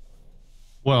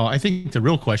 Well, I think the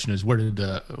real question is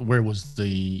where was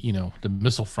the the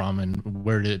missile from, and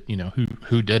where did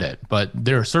who did it? But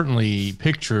there are certainly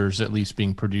pictures at least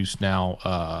being produced now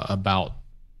about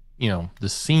the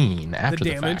scene after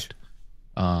the fact.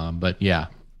 But yeah,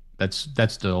 that's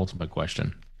the ultimate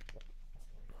question.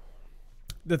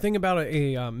 The thing about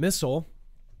a missile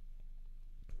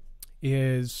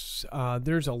is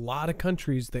there's a lot of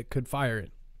countries that could fire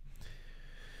it.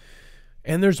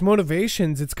 And there's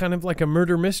motivations. It's kind of like a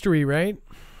murder mystery, right?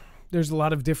 There's a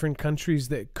lot of different countries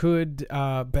that could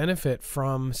benefit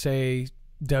from, say,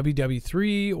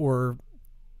 WW3, or,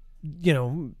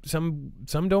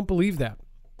 some don't believe that.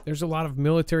 There's a lot of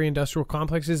military industrial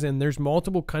complexes, and there's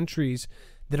multiple countries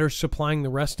that are supplying the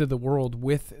rest of the world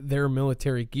with their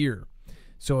military gear.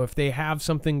 So if they have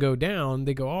something go down,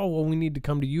 they go, oh, well, we need to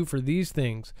come to you for these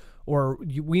things. Or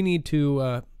we need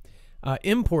to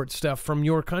import stuff from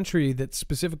your country that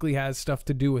specifically has stuff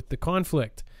to do with the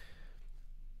conflict.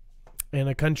 And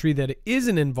a country that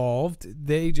isn't involved,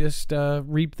 they just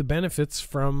reap the benefits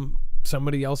from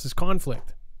somebody else's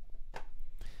conflict.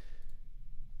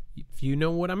 If you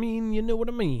know what I mean, you know what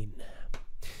I mean.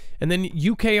 And then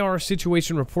UKR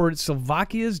situation report,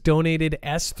 Slovakia's donated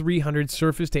S-300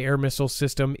 surface-to-air missile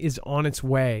system is on its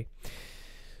way.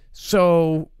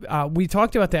 So we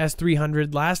talked about the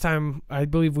S-300 last time. I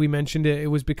believe we mentioned it. It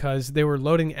was because they were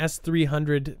loading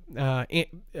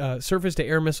S-300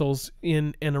 surface-to-air missiles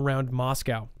in and around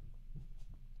Moscow.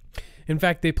 In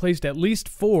fact, they placed at least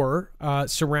 4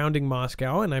 surrounding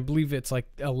Moscow, and I believe it's like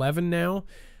 11 now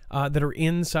that are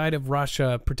inside of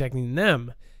Russia protecting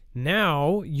them.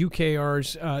 Now,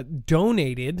 UKR's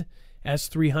donated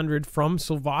S-300 from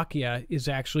Slovakia is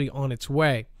actually on its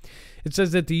way. It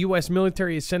says that the U.S.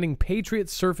 military is sending Patriot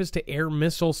surface-to-air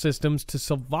missile systems to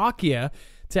Slovakia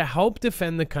to help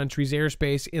defend the country's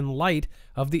airspace in light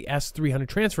of the S-300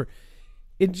 transfer.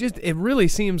 It really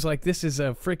seems like this is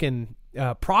a freaking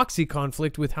proxy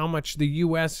conflict with how much the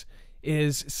U.S.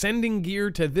 is sending gear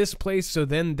to this place so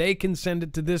then they can send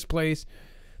it to this place.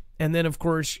 And then, of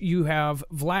course, you have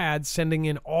Vlad sending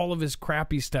in all of his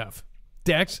crappy stuff.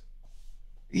 Dex?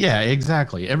 Yeah,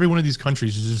 exactly. Every one of these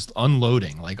countries is just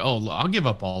unloading. Like, oh, I'll give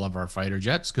up all of our fighter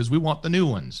jets because we want the new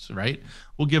ones, right?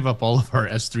 We'll give up all of our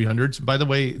S-300s. By the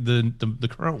way, the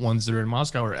current ones that are in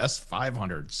Moscow are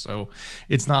S-500s. So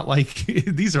it's not like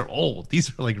these are old. These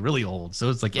are like really old. So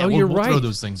it's like, yeah, we'll throw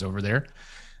those things over there.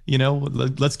 You know,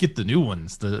 let's get the new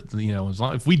ones.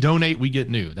 If we donate, we get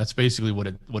new. That's basically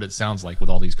what it sounds like with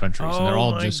all these countries, and they're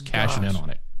all just cashing in on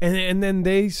it. And then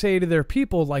they say to their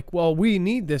people, like, well, we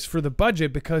need this for the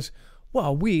budget because,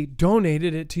 well, we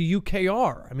donated it to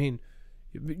UKR. I mean,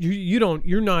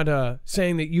 you're not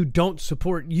saying that you don't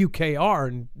support UKR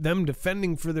and them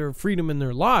defending for their freedom and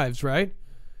their lives, right?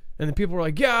 And the people are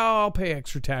like, yeah, I'll pay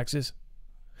extra taxes.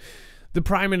 The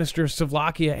Prime Minister of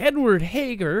Slovakia, Edward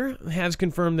Hager, has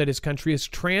confirmed that his country has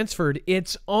transferred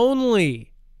its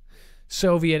only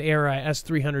Soviet-era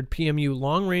S-300 PMU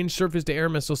long-range surface-to-air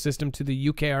missile system to the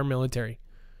UKR military.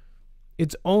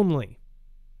 It's only.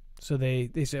 So they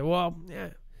say, well, yeah,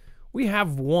 we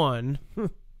have one.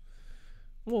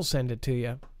 We'll send it to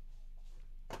you.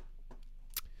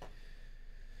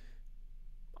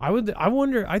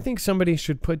 I think somebody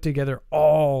should put together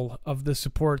all of the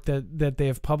support that they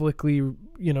have publicly,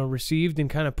 received and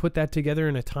kind of put that together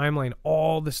in a timeline.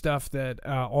 All the stuff that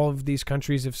all of these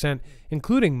countries have sent,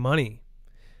 including money.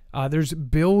 There's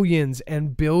billions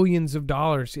and billions of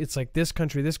dollars. It's like this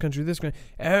country, this country, this country.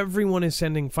 Everyone is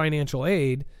sending financial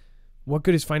aid. What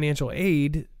good is financial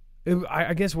aid?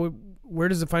 I guess where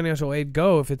does the financial aid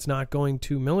go if it's not going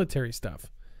to military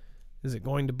stuff? Is it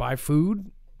going to buy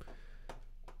food?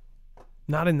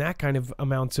 Not in that kind of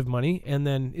amounts of money. And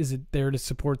then is it there to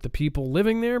support the people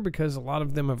living there? Because a lot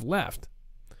of them have left.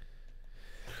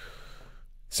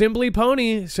 Simply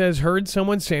Pony says, heard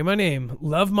someone say my name.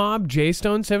 Love Mob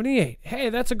JStone78. Hey,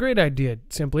 that's a great idea,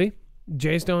 Simply.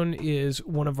 JStone is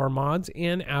one of our mods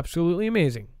and absolutely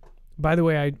amazing. By the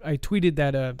way, I tweeted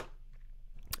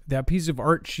that piece of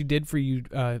art she did for you,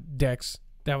 Dex.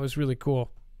 That was really cool.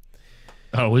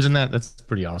 Oh, that's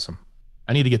pretty awesome.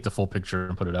 I need to get the full picture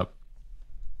and put it up.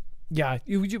 Yeah,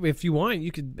 if you want,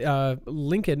 you could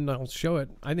link it and I'll show it.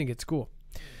 I think it's cool.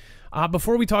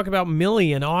 Before we talk about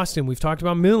Millie and Austin, we've talked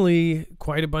about Millie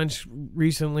quite a bunch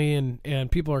recently,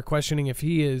 and people are questioning if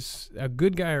he is a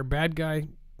good guy or bad guy.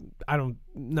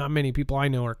 Not many people I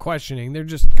know are questioning. They're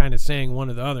just kind of saying one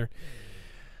or the other.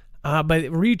 But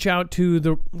reach out to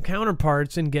the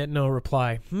counterparts and get no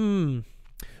reply.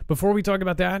 Before we talk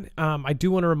about that, I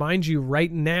do want to remind you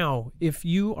right now, if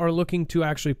you are looking to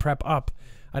actually prep up,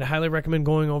 I'd highly recommend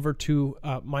going over to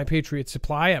My Patriot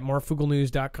Supply at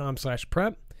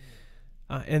marfooglenews.com/prep.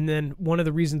 And then one of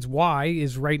the reasons why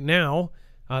is right now,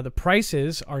 the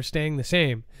prices are staying the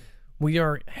same. We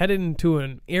are headed into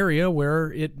an area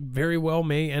where it very well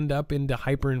may end up into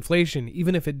hyperinflation.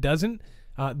 Even if it doesn't,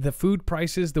 the food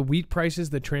prices, the wheat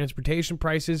prices, the transportation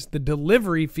prices, the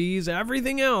delivery fees,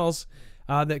 everything else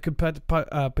that could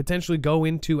potentially go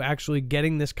into actually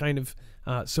getting this kind of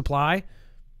supply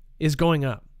is going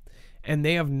up. And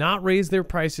they have not raised their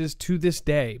prices to this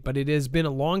day, but it has been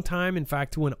a long time. In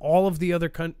fact, when all of the other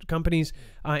companies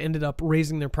ended up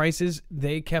raising their prices,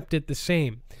 they kept it the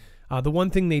same. The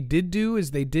one thing they did do is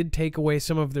they did take away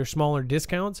some of their smaller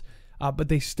discounts, but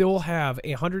they still have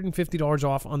 $150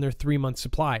 off on their 3-month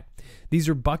supply. These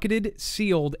are bucketed,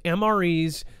 sealed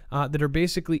MREs that are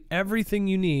basically everything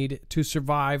you need to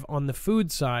survive on the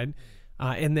food side,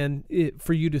 and then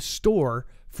for you to store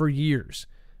for years.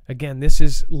 Again, this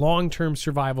is long-term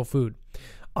survival food.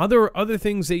 Other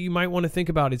things that you might want to think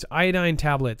about is iodine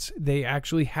tablets. They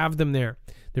actually have them there.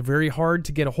 They're very hard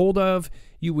to get a hold of.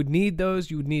 You would need those.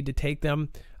 You would need to take them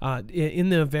in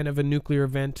the event of a nuclear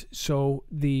event so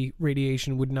the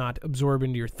radiation would not absorb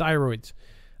into your thyroids.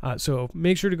 So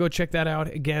make sure to go check that out.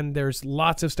 Again, there's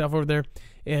lots of stuff over there.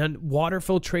 And water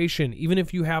filtration, even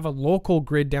if you have a local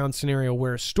grid down scenario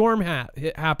where a storm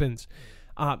happens,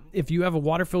 if you have a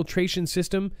water filtration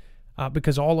system,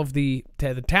 because all of the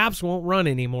taps won't run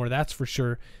anymore, that's for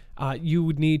sure, you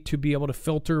would need to be able to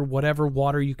filter whatever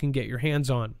water you can get your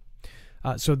hands on.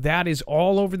 So that is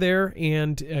all over there.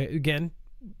 And again,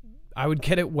 I would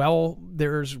get it well.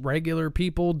 There's regular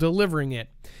people delivering it.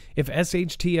 If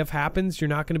SHTF happens, you're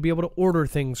not going to be able to order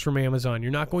things from Amazon.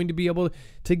 You're not going to be able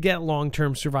to get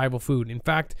long-term survival food. In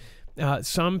fact,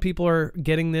 some people are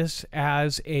getting this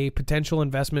as a potential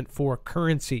investment for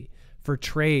currency, for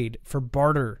trade, for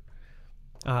barter.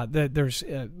 There's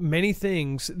many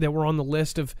things that were on the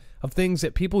list of things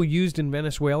that people used in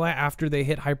Venezuela after they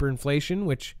hit hyperinflation,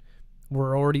 which we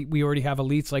already have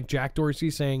elites like Jack Dorsey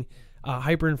saying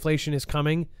hyperinflation is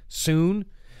coming soon.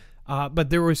 But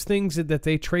there was things that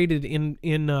they traded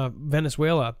in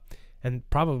Venezuela, and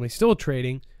probably still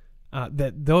trading.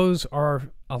 That those are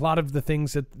a lot of the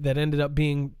things that ended up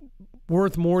being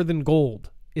worth more than gold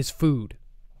is food.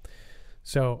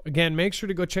 So again, make sure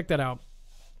to go check that out.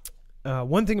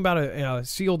 One thing about a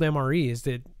sealed MRE is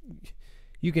that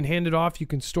you can hand it off, you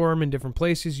can store them in different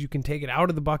places, you can take it out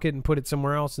of the bucket and put it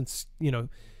somewhere else, and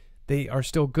they are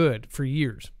still good for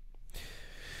years.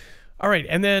 All right,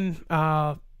 and then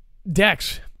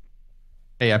Dex.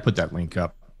 Hey, I put that link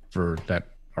up for that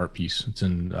art piece. It's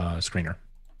in Screener.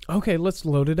 Okay, let's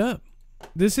load it up.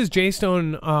 This is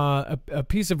J-Stone, a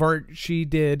piece of art she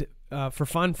did for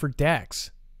fun for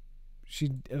Dex. She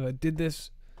did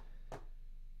this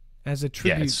as a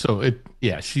tribute.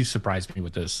 She surprised me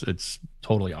with this. It's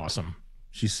totally awesome.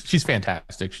 She's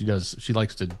fantastic. She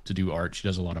likes to do art. She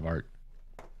does a lot of art.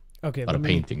 Okay, a lot of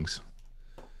paintings.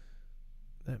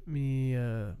 Let me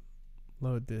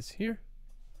load this here.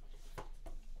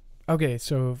 Okay,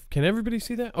 so can everybody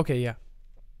see that? Okay, yeah.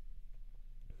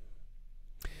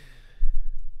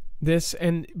 This,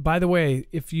 and by the way,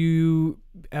 if you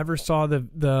ever saw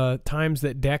the times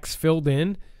that Dex filled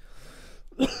in,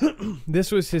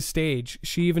 this was his stage.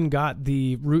 She even got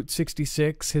the Route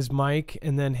 66, his mic,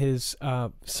 and then his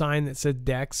sign that said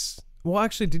Dex. Well,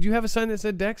 actually, did you have a sign that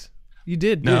said Dex? You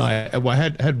did. No, I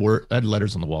had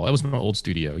letters on the wall. That was my old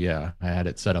studio. Yeah, I had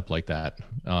it set up like that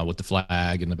with the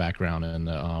flag in the background and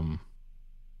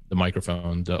the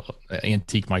microphone, the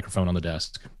antique microphone on the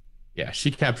desk. Yeah,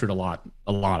 she captured a lot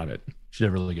of it. She did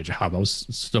a really good job. I was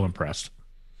so impressed.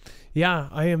 Yeah,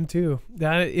 I am too.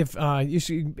 That if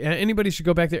anybody should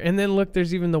go back there, and then look,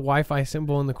 there's even the Wi-Fi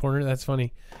symbol in the corner. That's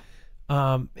funny.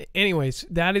 Anyways,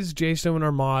 that is J-Stone,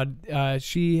 our mod.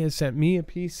 She has sent me a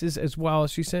piece as well.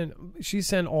 She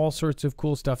sent all sorts of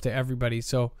cool stuff to everybody.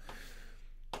 So,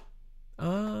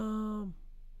 yeah,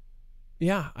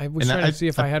 I was trying to see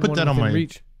if I had one within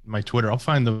reach. My Twitter. I'll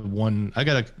find the one. I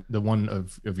got the one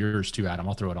of yours too, Adam.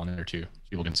 I'll throw it on there too, so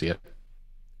people can see it.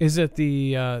 Is it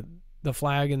the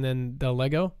flag and then the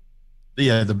Lego?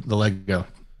 Yeah, the Lego.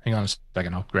 Hang on a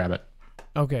second. I'll grab it.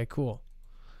 Okay, cool.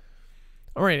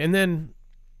 All right, and then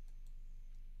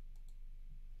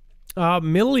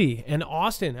Millie and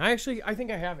Austin. I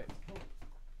think I have it.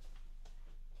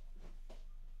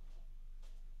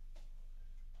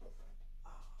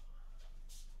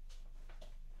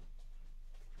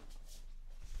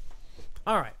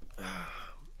 All right.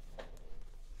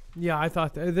 Yeah, I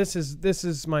thought this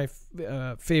is my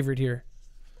favorite here.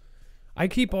 I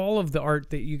keep all of the art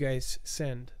that you guys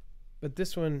send, but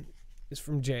this one is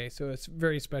from Jay, so it's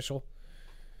very special.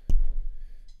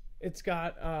 It's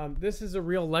got this is a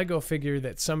real Lego figure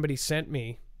that somebody sent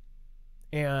me,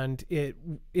 and it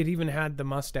even had the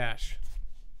mustache.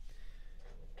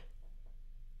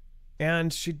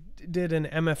 And she did an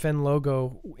MFN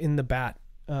logo in the bat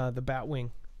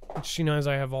wing. She knows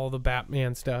I have all the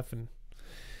Batman stuff, and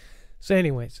so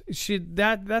anyways,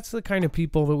 that's the kind of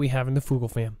people that we have in the Foogle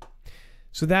fam.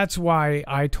 So that's why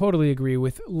I totally agree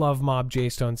with Love Mob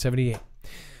J-Stone 78.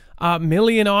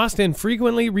 Millie and Austin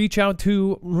frequently reach out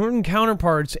to Rune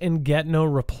counterparts and get no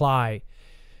reply.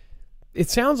 It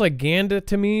sounds like Ganda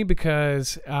to me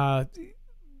because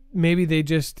maybe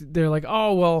they're like,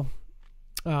 oh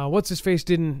well, what's his face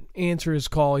didn't answer his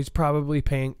call. He's probably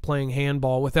playing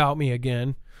handball without me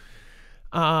again.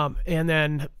 And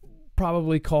then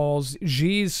probably calls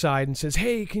G's side and says,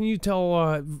 hey, can you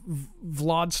tell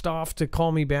Vladstov to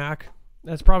call me back?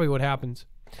 That's probably what happens.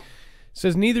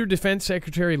 Says neither Defense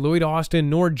Secretary Lloyd Austin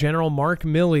nor General Mark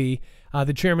Milley,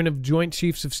 the chairman of Joint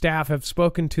Chiefs of Staff, have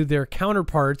spoken to their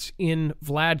counterparts in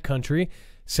Vlad country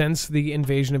since the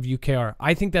invasion of UKR.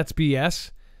 I think that's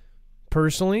BS.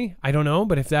 Personally, I don't know,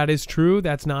 but if that is true,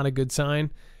 that's not a good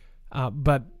sign.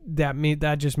 But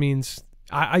that just means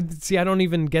I don't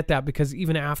even get that, because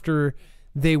even after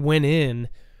they went in,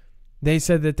 they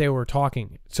said that they were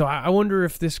talking. So I wonder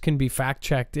if this can be fact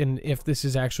checked and if this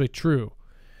is actually true.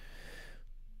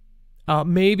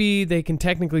 Maybe they can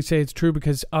technically say it's true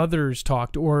because others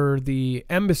talked, or the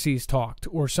embassies talked,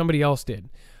 or somebody else did.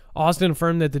 Austin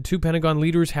affirmed that the two Pentagon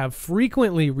leaders have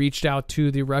frequently reached out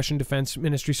to the Russian Defense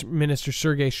Minister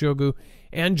Sergei Shoigu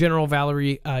and General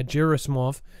Valery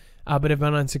Gerasimov, but have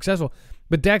been unsuccessful.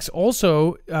 But Dex,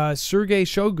 also, Sergei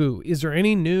Shoigu, is there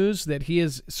any news that he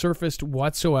has surfaced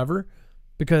whatsoever?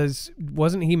 Because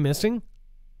wasn't he missing?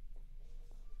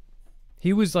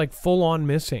 He was like full on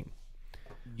missing.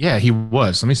 Yeah, he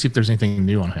was. Let me see if there's anything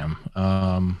new on him.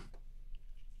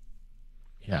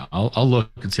 Yeah, I'll look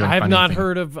and see if I I can have find not anything.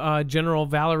 heard of General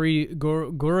Valery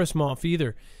Gerasimov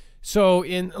either. So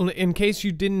in case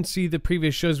you didn't see the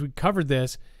previous shows, we covered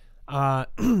this.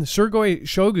 Sergei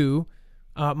Shoigu,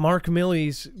 Mark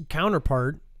Milley's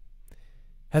counterpart,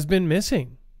 has been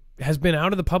missing, has been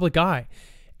out of the public eye.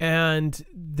 And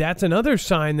that's another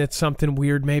sign that something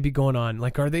weird may be going on.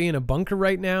 Like, are they in a bunker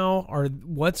right now? Or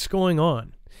what's going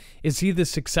on? Is he the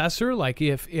successor? Like,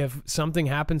 if something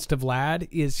happens to Vlad,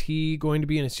 is he going to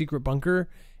be in a secret bunker?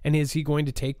 And is he going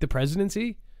to take the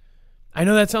presidency? I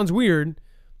know that sounds weird,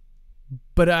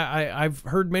 but I've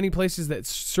heard many places that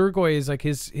Sergei is like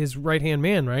his right-hand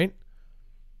man, right?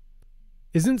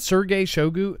 Isn't Sergei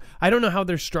Shoigu? I don't know how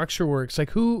their structure works.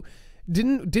 Like, who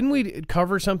didn't we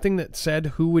cover something that said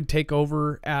who would take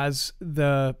over as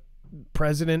the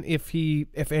president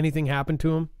if anything happened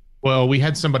to him? Well, we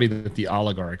had somebody that the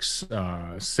oligarchs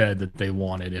said that they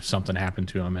wanted if something happened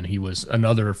to him, and he was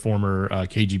another former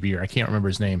KGB, or I can't remember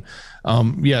his name.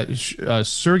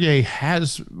 Sergey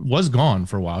was gone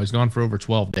for a while. He's gone for over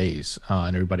 12 days,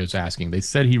 and everybody was asking. They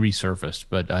said he resurfaced,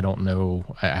 but I don't know.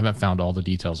 I haven't found all the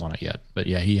details on it yet. But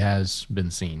yeah, he has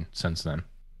been seen since then.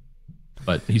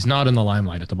 But he's not in the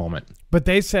limelight at the moment. But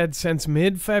they said since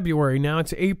mid-February, now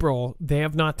it's April, they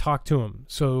have not talked to him.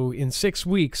 So in 6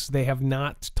 weeks, they have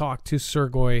not talked to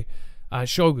Sergei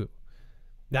Shoigu.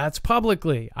 That's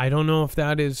publicly. I don't know if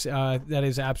that is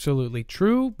absolutely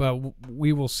true, but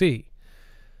we will see.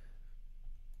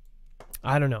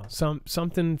 I don't know.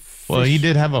 Something. Well, he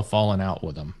did have a falling out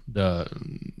with him.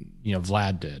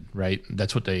 Vlad did, right?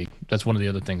 That's one of the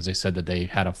other things they said, that they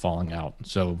had a falling out.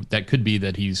 So that could be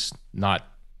that he's not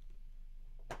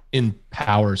in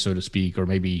power, so to speak, or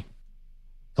maybe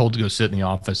told to go sit in the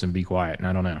office and be quiet. And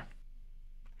I don't know.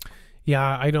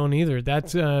 Yeah, I don't either.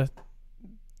 That's on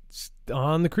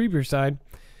the creepier side.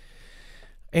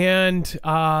 And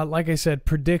like I said,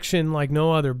 prediction like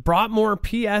no other. Brought more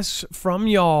PS from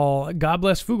y'all. God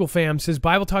bless Foogle fam. Says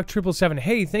Bible Talk 777.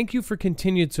 Hey, thank you for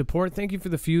continued support. Thank you for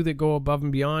the few that go above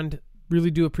and beyond.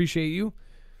 Really do appreciate you.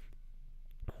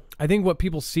 I think what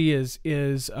people see is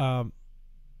the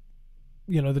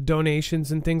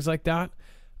donations and things like that.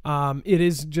 It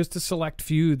is just a select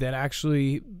few that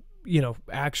actually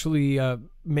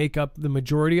make up the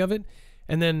majority of it.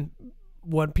 And then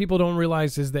what people don't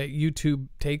realize is that YouTube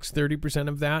takes 30%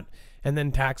 of that, and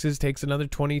then taxes takes another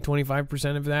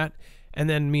 25% of that, and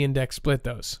then me and Dex split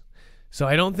those. So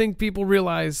I don't think people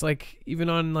realize, like, even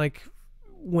on, like,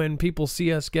 when people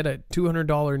see us get a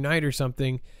 $200 night or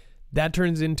something, that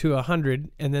turns into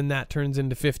 $100, and then that turns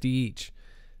into $50 each.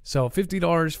 So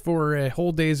 $50 for a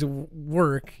whole day's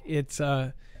work, it's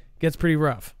gets pretty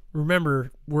rough.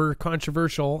 Remember, we're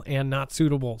controversial and not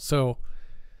suitable, so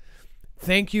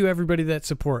thank you, everybody that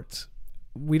supports.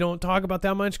 We don't talk about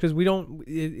that much because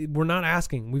we're not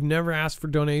asking. We've never asked for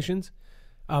donations,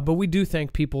 but we do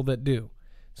thank people that do.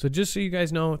 So just so you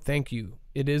guys know, thank you.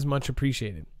 It is much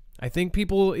appreciated. I think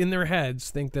people in their heads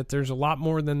think that there's a lot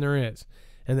more than there is,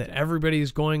 and that everybody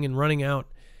is going and running out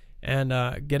and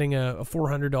getting a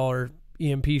 $400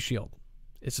 EMP shield.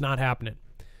 It's not happening.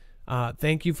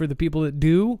 Thank you for the people that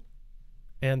do.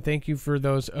 And thank you for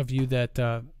those of you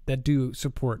that do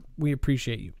support. We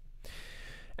appreciate you.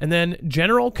 And then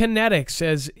General Kinetic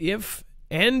says, if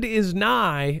end is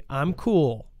nigh, I'm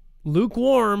cool.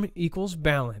 Lukewarm equals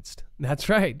balanced. That's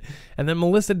right. And then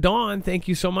Melissa Dawn, thank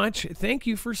you so much. Thank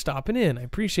you for stopping in. I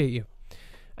appreciate you.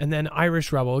 And then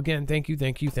Irish Rebel, again, thank you.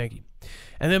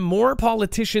 And then more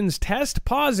politicians test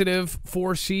positive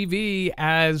for CV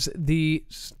as the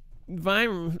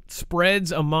virus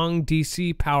spreads among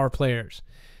DC power players.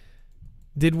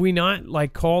 Did we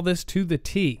not call this to the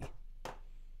T?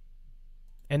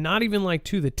 And not even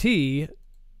to the T.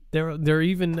 They're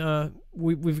even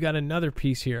we've got another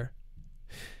piece here.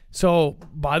 So,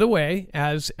 by the way,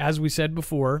 as we said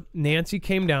before, Nancy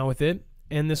came down with it,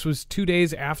 and this was 2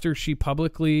 days after she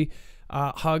publicly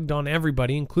hugged on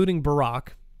everybody, including Barack,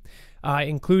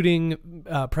 including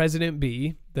President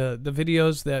B. The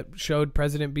videos that showed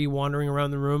President B wandering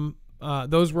around the room,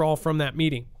 those were all from that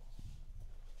meeting.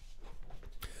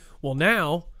 Well,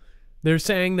 now they're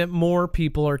saying that more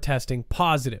people are testing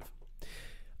positive.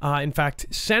 In fact,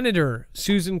 Senator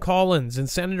Susan Collins and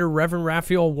Senator Reverend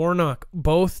Raphael Warnock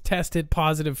both tested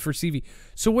positive for CV.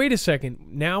 So wait a second.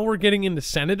 Now we're getting into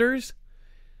senators?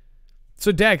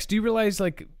 So Dex, do you realize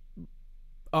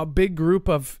a big group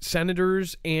of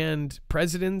senators and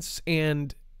presidents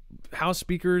and House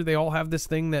Speaker, they all have this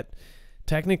thing that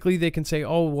technically they can say,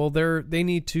 oh, well, they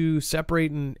need to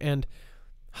separate and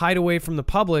hide away from the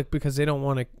public because they don't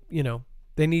want to,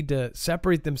 They need to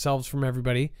separate themselves from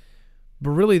everybody.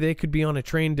 But really, they could be on a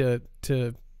train to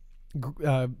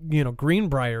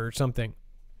Greenbrier or something.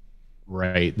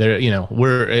 Right there,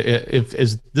 we're if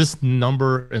as this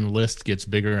number and list gets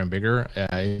bigger and bigger,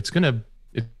 it's gonna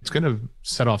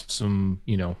set off some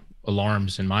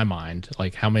alarms in my mind,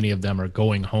 like how many of them are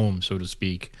going home, so to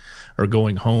speak, or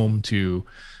going home to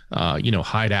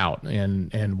hide out,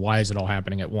 and why is it all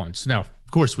happening at once? Now,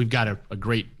 of course, we've got a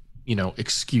great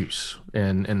excuse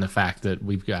in the fact that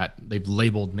they've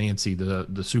labeled Nancy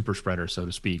the super spreader, so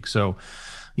to speak. So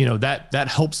that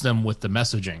helps them with the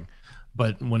messaging.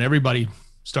 But when everybody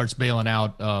starts bailing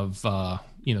out of,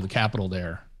 the Capitol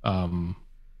there,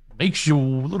 makes you a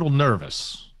little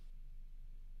nervous.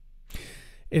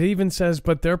 It even says,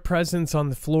 but their presence on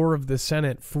the floor of the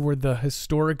Senate for the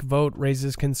historic vote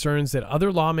raises concerns that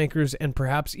other lawmakers and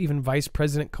perhaps even Vice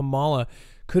President Kamala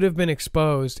could have been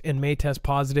exposed and may test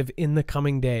positive in the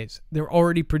coming days. They're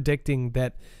already predicting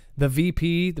that the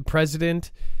VP, the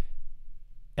president,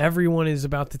 everyone is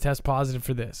about to test positive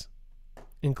for this,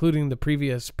 including the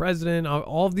previous president.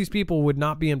 All of these people would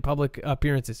not be in public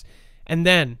appearances. And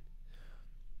then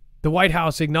the White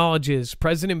House acknowledges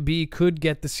President B could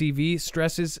get the CV,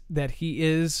 stresses that he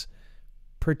is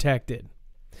protected.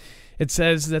 It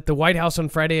says that the White House on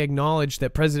Friday acknowledged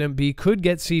that President B could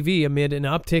get CV amid an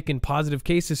uptick in positive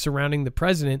cases surrounding the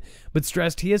president, but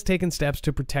stressed he has taken steps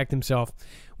to protect himself.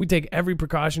 We take every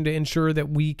precaution to ensure that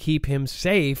we keep him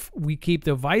safe. We keep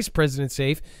the vice president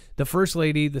safe, the first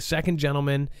lady, the second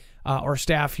gentleman, our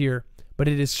staff here. But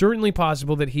it is certainly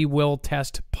possible that he will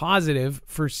test positive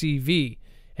for CV,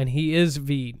 and he is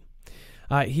V'd.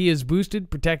 He is boosted,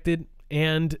 protected,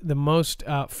 and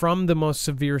from the most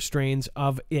severe strains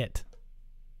of it.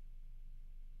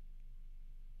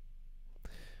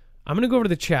 I'm going to go over to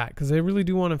the chat because I really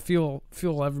do want to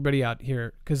feel everybody out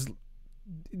here. Because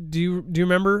do you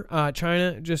remember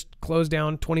China just closed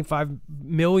down 25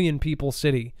 million people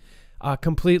city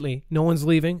completely? No one's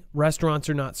leaving. Restaurants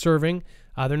are not serving.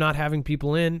 They're not having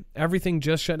people in. Everything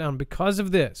just shut down because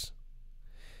of this.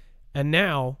 And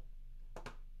now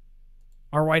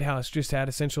our White House just had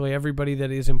essentially everybody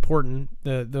that is important,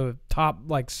 the top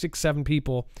like 6-7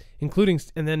 people, including,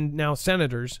 and then now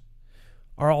senators,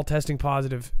 are all testing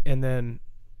positive. And then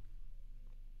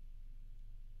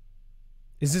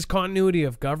is this continuity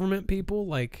of government, people?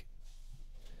 Like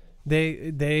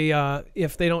they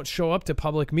if they don't show up to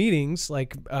public meetings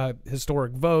like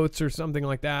historic votes or something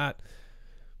like that,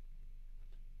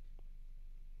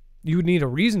 you would need a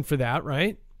reason for that,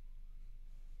 right?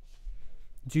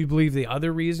 Do you believe the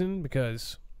other reason?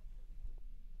 Because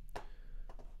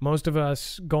most of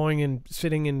us going and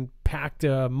sitting in packed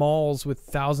malls with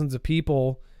thousands of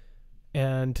people,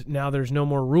 and now there's no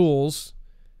more rules,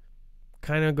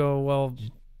 kind of go, well,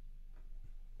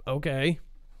 okay.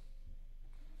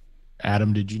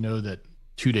 Adam, did you know that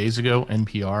 2 days ago,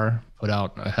 NPR put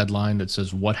out a headline that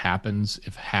says, "What happens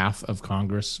if half of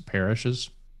Congress perishes?"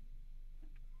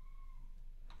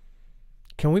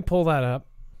 Can we pull that up?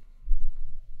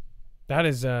 That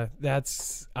is,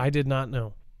 I did not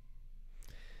know.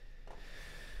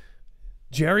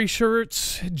 Jerry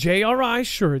Shirts, JRI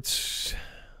Shirts,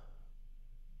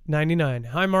 99.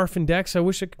 Hi, Marf and Dex. I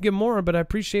wish I could get more, but I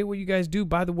appreciate what you guys do.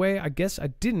 By the way, I guess I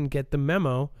didn't get the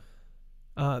memo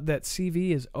that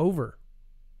CV is over.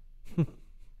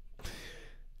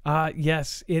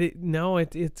 Yes, it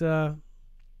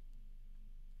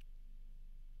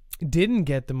didn't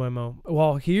get the memo.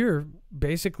 Well, here,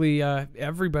 basically,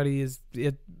 everybody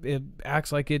it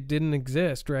acts like it didn't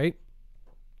exist, right?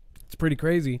 It's pretty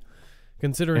crazy.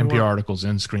 Considering NPR articles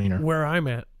in screener where I'm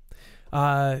at.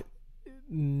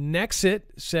 Nexit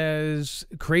says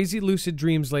crazy lucid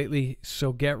dreams lately,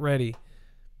 so get ready.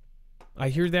 I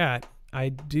hear that. I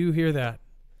do hear that.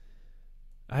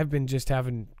 I've been just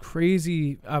having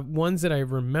crazy ones that I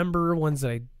remember, ones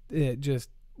that I just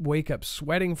wake up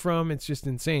sweating from. It's just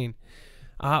insane.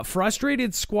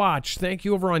 Frustrated Squatch, thank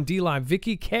you over on D-Live.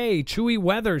 Vicky K, Chewy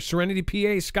Weather, Serenity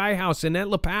PA, Skyhouse, Annette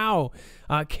LaPow,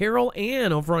 Carol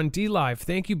Ann over on D-Live.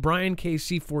 Thank you, Brian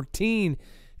KC14.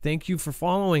 Thank you for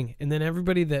following. And then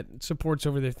everybody that supports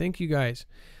over there, thank you guys.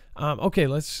 Okay,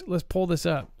 let's pull this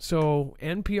up. So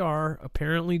NPR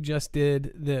apparently just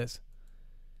did this.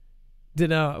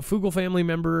 Did a Fugel family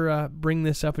member bring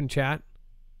this up in chat?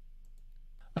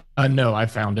 No, I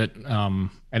found it.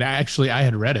 And I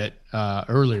had read it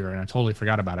earlier and I totally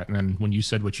forgot about it. And then when you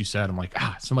said what you said, I'm like,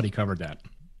 somebody covered that.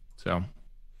 So.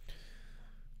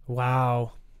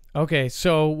 Wow. Okay.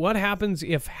 So what happens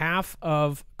if half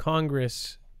of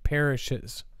Congress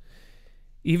perishes?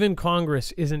 Even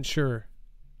Congress isn't sure.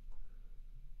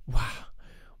 Wow.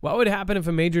 What would happen if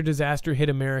a major disaster hit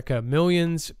America?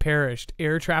 Millions perished.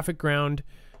 Air traffic ground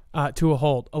to a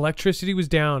halt. Electricity was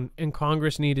down, and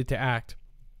Congress needed to act.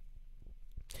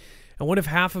 And what if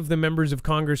half of the members of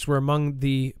Congress were among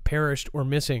the perished or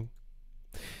missing?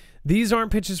 These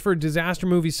aren't pitches for a disaster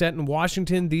movie set in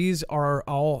Washington. These are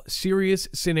all serious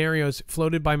scenarios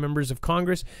floated by members of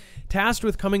Congress, tasked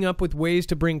with coming up with ways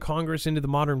to bring Congress into the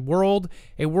modern world,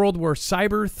 a world where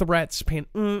cyber threats,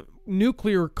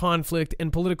 nuclear conflict,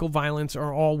 and political violence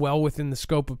are all well within the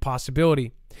scope of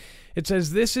possibility. It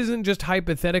says this isn't just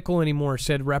hypothetical anymore,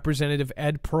 said Representative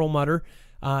Ed Perlmutter,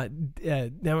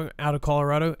 now out of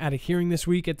Colorado, at a hearing this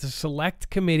week at the Select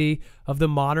Committee of the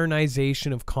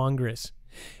Modernization of Congress.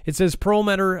 It says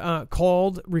Perlmutter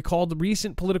recalled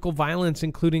recent political violence,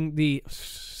 including the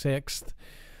 6th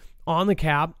on the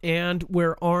Cap, and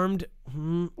where armed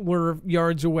were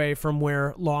yards away from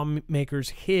where lawmakers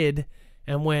hid,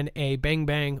 and when a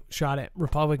bang-bang shot at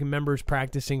Republican members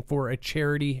practicing for a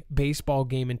charity baseball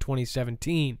game in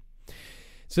 2017. It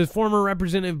says former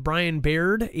Representative Brian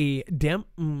Baird, a Dem,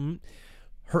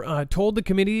 told the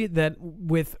committee that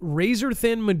with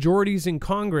razor-thin majorities in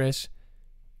Congress,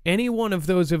 any one of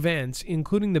those events,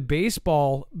 including the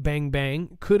baseball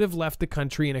bang-bang, could have left the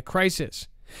country in a crisis.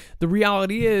 The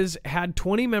reality is, had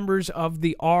 20 members of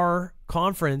the R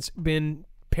conference been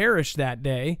perished that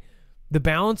day, the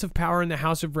balance of power in the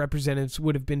House of Representatives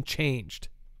would have been changed.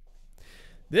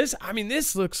 This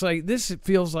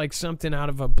feels like something out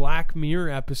of a Black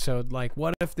Mirror episode. Like,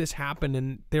 what if this happened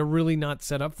and they're really not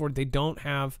set up for it? They don't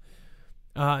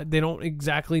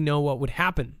exactly know what would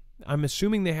happen. I'm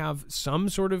assuming they have some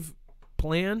sort of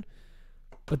plan,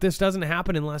 but this doesn't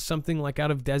happen unless something like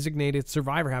out of designated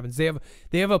survivor happens. They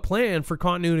have a plan for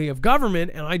continuity of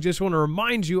government, and I just want to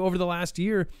remind you, over the last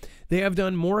year, they have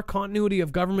done more continuity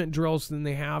of government drills than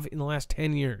they have in the last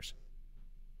 10 years.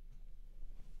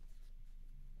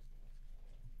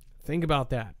 Think about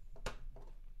that.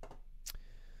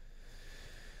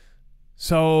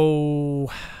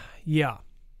 So, yeah.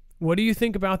 What do you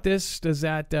think about this? Does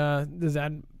that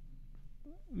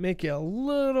make you a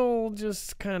little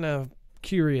just kind of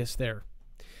curious there?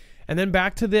 And then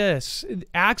back to this.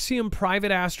 Axiom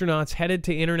private astronauts headed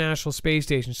to International Space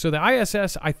Station. So the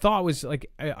ISS, I thought was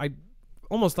like, I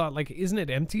almost thought like, isn't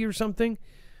it empty or something?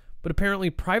 But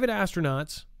apparently private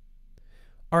astronauts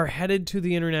are headed to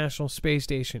the International Space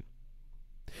Station.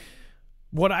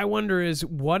 What I wonder is,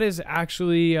 what is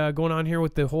actually going on here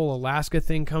with the whole Alaska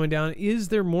thing coming down? Is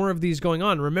there more of these going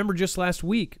on? Remember, just last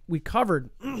week, we covered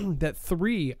that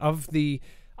 3 of the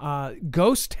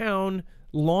ghost town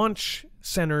launch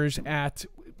centers at...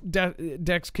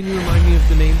 Dex, can you remind me of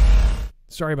the name?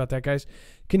 Sorry about that, guys.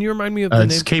 Can you remind me of the name?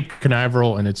 It's Cape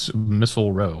Canaveral, and it's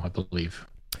Missile Row, I believe.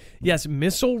 Yes,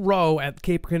 Missile Row at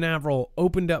Cape Canaveral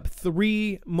opened up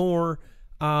 3 more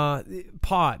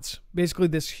pods. Basically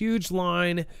this huge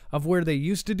line of where they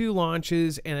used to do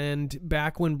launches, and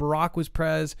back when Barack was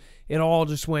prez, it all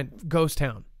just went ghost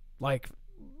town, like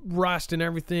rust and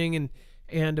everything,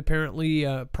 and apparently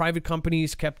private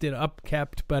companies kept it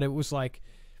upkept, but it was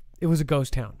a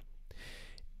ghost town.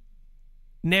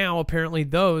 Now apparently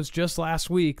those, just last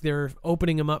week, they're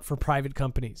opening them up for private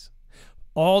companies.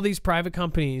 All these private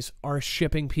companies are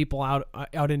shipping people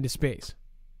out into space.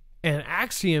 And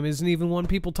Axiom isn't even one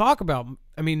people talk about.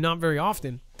 I mean, not very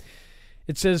often.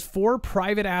 It says 4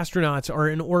 private astronauts are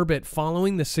in orbit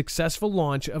following the successful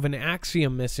launch of an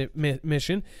Axiom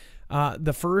mission,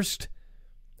 the first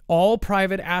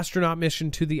all-private astronaut mission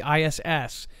to the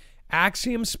ISS.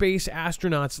 Axiom space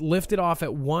astronauts lifted off at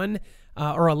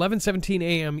 11:17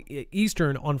 a.m.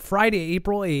 Eastern on Friday,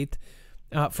 April 8th,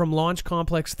 from Launch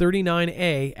Complex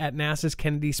 39A at NASA's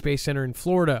Kennedy Space Center in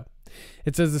Florida.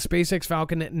 It says the SpaceX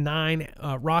Falcon 9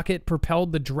 rocket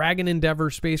propelled the Dragon Endeavour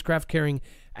spacecraft carrying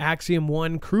Axiom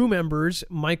 1 crew members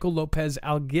Michael Lopez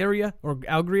Algria,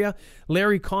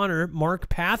 Larry Connor, Mark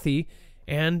Pathy,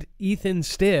 and Ethan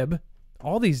Stibb.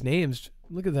 All these names,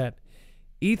 look at that.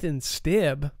 Ethan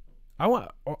Stibb.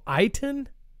 Iton?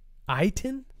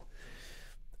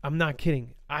 I'm not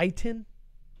kidding. Iton?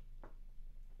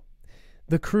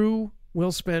 The crew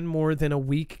will spend more than a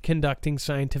week conducting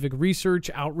scientific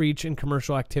research, outreach, and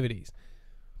commercial activities.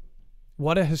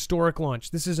 What a historic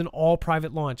launch. This is an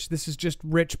all-private launch. This is just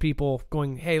rich people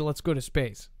going, hey, let's go to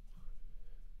space.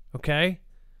 Okay?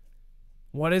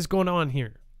 What is going on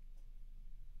here?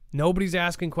 Nobody's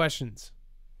asking questions.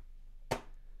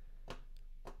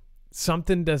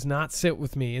 Something does not sit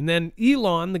with me. And then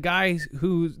Elon, the guy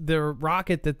who, the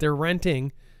rocket that they're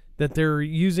renting, that they're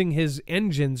using his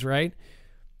engines, right?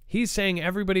 He's saying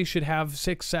everybody should have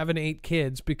 6, 7, 8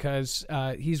 kids because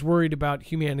he's worried about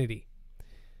humanity.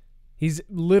 He's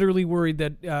literally worried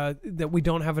that that we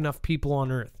don't have enough people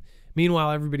on Earth.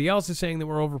 Meanwhile, everybody else is saying that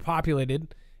we're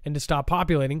overpopulated and to stop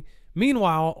populating.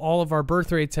 Meanwhile, all of our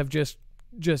birth rates have just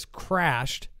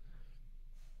crashed.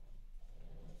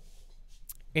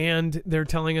 And they're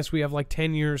telling us we have like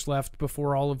 10 years left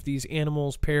before all of these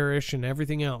animals perish and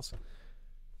everything else.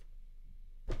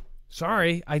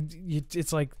 Sorry,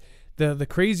 it's like the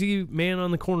crazy man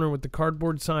on the corner with the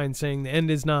cardboard sign saying the end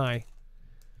is nigh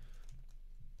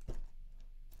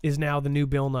is now the new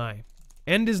Bill Nye.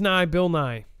 End is nigh, Bill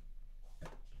Nye.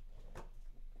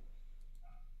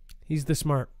 He's the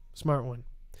smart one.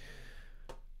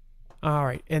 All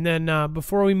right, and then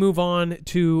before we move on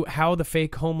to how the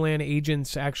fake Homeland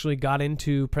agents actually got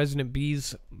into President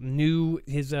B's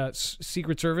his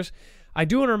Secret Service, I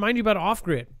do want to remind you about Off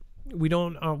Grid.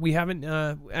 We haven't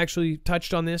actually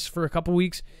touched on this for a couple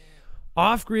weeks.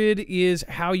 Off Grid is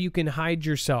how you can hide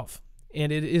yourself,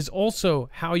 and it is also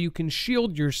how you can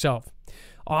shield yourself.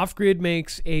 Off Grid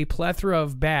makes a plethora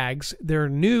of bags. Their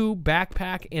new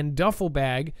backpack and duffel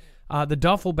bag. The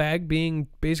duffel bag, being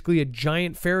basically a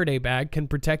giant Faraday bag, can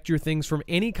protect your things from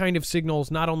any kind of signals,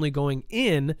 not only going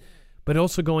in, but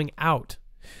also going out.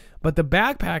 But the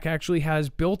backpack actually has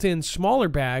built-in smaller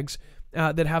bags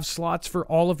that have slots for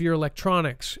all of your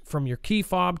electronics, from your key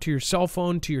fob to your cell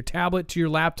phone to your tablet to your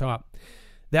laptop.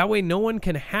 That way no one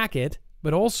can hack it,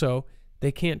 but also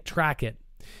they can't track it.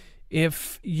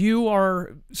 If you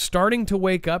are starting to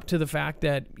wake up to the fact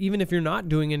that even if you're not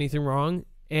doing anything wrong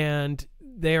and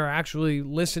they are actually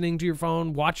listening to your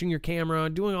phone, watching your camera,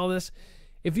 doing all this,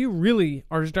 if you really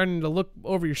are starting to look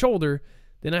over your shoulder,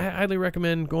 then I highly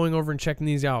recommend going over and checking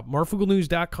these out.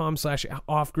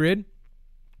 marfooglenews.com/offgrid.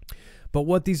 But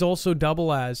what these also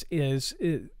double as is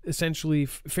essentially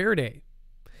Faraday.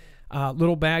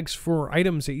 Little bags for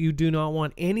items that you do not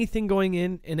want anything going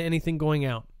in and anything going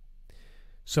out.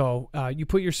 So you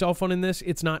put your cell phone in this,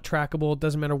 it's not trackable. It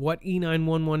doesn't matter what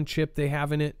E911 chip they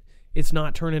have in it. It's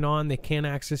not turning on. They can't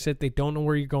access it. They don't know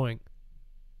where you're going.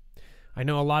 I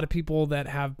know a lot of people that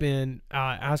have been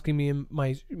asking me in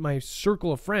my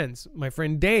circle of friends. My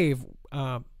friend Dave,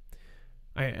 I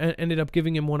ended up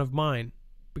giving him one of mine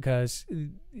because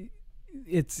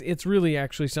it's really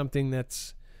actually something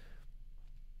that's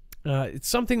it's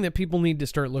something that people need to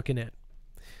start looking at.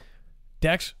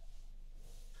 Dex?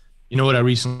 You know what I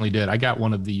recently did? I got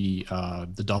one of the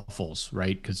duffels,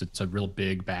 right? Because it's a real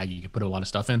big bag. You can put a lot of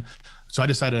stuff in. So I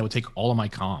decided I would take all of my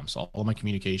comms, all of my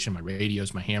communication, my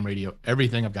radios, my ham radio,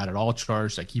 everything. I've got it all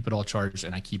charged. I keep it all charged,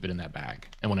 and I keep it in that bag.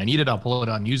 And when I need it, I'll pull it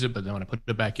out and use it. But then when I put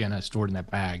it back in, I store it in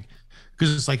that bag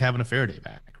because it's like having a Faraday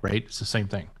bag, right? It's the same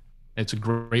thing. It's a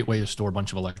great way to store a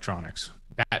bunch of electronics.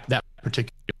 That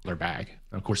particular bag.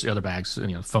 And of course, the other bags,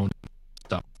 phone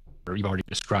stuff, or you've already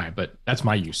described. But that's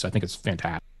my use. I think it's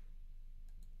fantastic.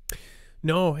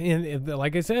 No, and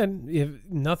like I said, if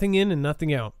nothing in and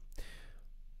nothing out.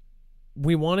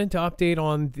 We wanted to update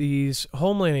on these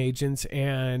Homeland agents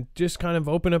and just kind of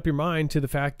open up your mind to the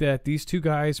fact that these two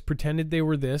guys pretended they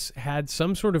were this, had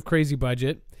some sort of crazy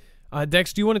budget.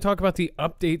 Dex, do you want to talk about the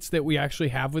updates that we actually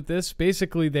have with this?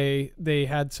 Basically, they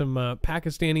had some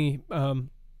Pakistani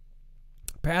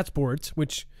passports,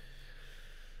 which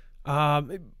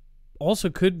also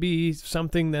could be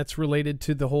something that's related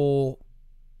to the whole,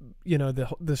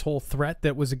 this whole threat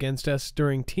that was against us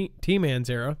during T-Man's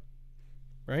era.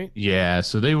 Right? Yeah,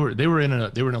 so they were in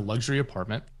a luxury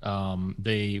apartment.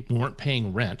 They weren't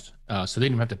paying rent, so they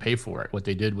didn't have to pay for it. What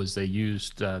they did was they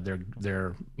used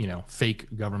their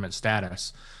fake government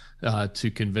status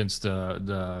to convince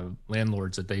the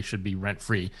landlords that they should be rent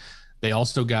free. They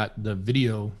also got the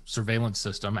video surveillance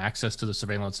system, access to the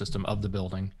surveillance system of the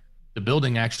building. The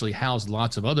building actually housed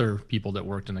lots of other people that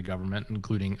worked in the government,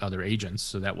 including other agents.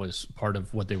 So that was part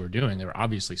of what they were doing. They were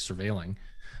obviously surveilling.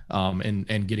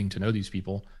 And getting to know these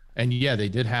people. And yeah, they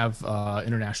did have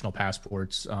international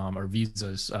passports or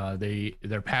visas.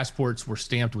 Their passports were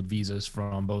stamped with visas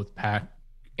from both PAC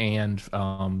and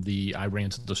the Iran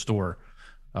to the store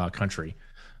country.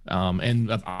 And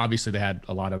obviously they had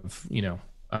a lot of,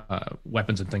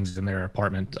 weapons and things in their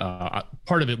apartment.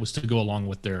 Part of it was to go along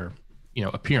with their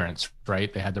appearance,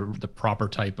 right? They had the proper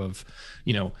type of,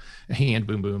 hand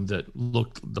boom that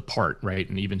looked the part, right?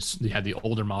 And even they had the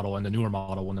older model and the newer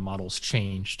model when the models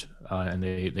changed and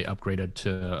they upgraded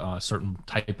to a certain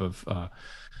type of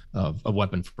a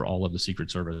weapon for all of the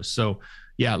Secret Service. So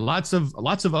yeah, lots of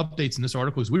updates in this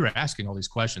article because we were asking all these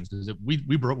questions because we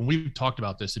broke when we talked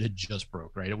about this, it had just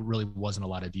broke, right? It really wasn't a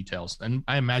lot of details. And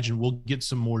I imagine we'll get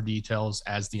some more details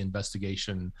as the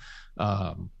investigation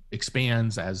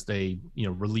expands, as they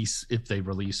release, if they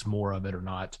release more of it or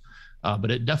not.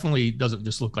 But it definitely doesn't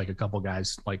just look like a couple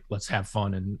guys like, let's have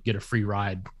fun and get a free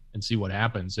ride and see what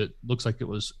happens. It looks like it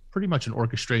was pretty much an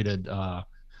orchestrated,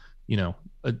 you know,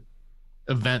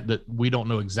 event that we don't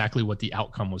know exactly what the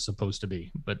outcome was supposed to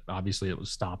be, but obviously it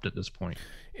was stopped at this point.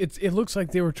 It looks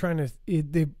like they were trying to,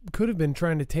 they could have been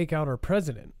trying to take out our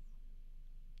president.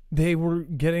 They were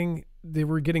getting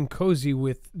cozy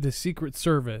with the Secret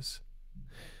Service,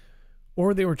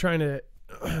 or they were trying to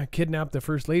kidnap the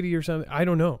first lady or something. I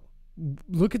don't know.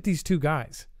 Look at these two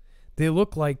guys. They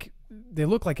look like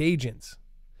agents.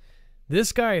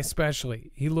 This guy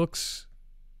especially, he looks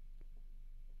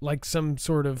like some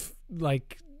sort of,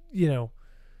 like, you know,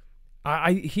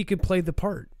 he could play the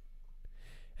part.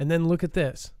 And then look at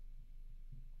this.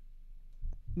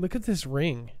 Look at this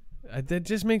ring. That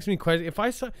just makes me question. If I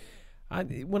saw,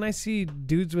 when I see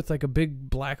dudes with like a big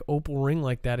black opal ring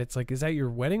like that, it's like, is that your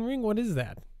wedding ring? What is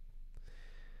that?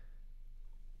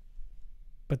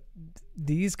 But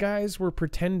these guys were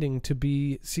pretending to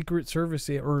be Secret Service,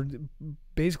 or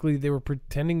basically they were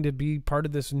pretending to be part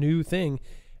of this new thing,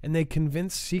 and they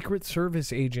convinced Secret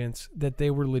Service agents that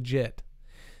they were legit.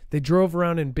 They drove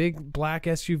around in big black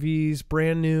SUVs,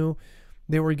 brand new.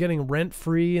 They were getting rent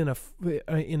free in a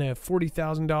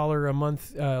 $40,000 a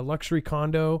month luxury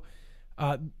condo.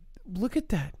 Look at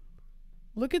that.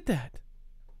 Look at that.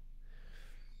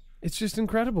 It's just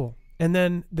incredible. And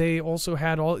then they also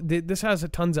had this has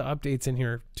tons of updates in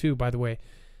here too, by the way.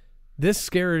 This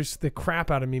scares the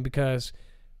crap out of me, because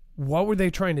what were they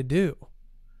trying to do?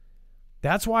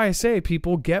 That's why I say,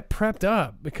 people, get prepped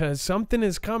up, because something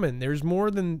is coming. There's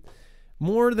more than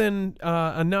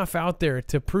enough out there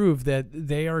to prove that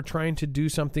they are trying to do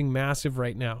something massive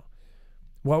right now.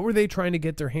 What were they trying to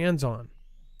get their hands on?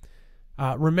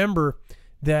 Remember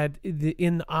that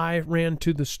in I Ran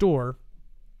to the Store,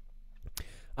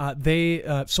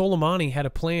 Soleimani had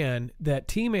a plan that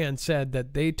T-Man said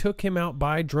that they took him out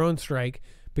by drone strike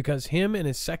because him and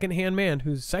his second-hand man,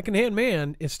 whose second-hand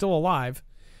man is still alive,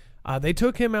 they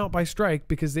took him out by strike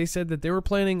because they said that they were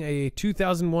planning a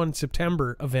 2001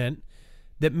 September event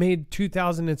that made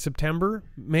 2000 in September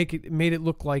made it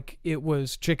look like it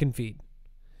was chicken feed.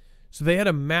 So they had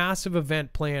a massive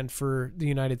event planned for the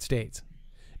United States.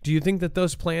 Do you think that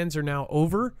those plans are now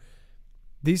over?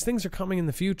 These things are coming in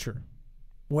the future.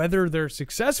 Whether they're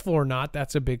successful or not,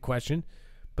 that's a big question,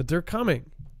 but they're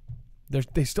coming.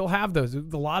 They still have those.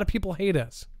 A lot of people hate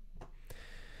us.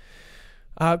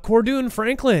 Cordoon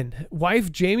Franklin,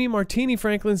 wife Jamie Martini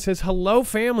Franklin says, hello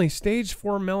family, stage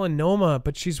 4 melanoma,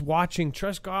 but she's watching.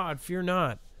 Trust God, fear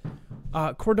not.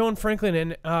 Cordon Franklin,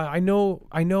 and I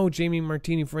know Jamie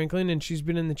Martini Franklin, and she's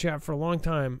been in the chat for a long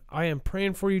time. I am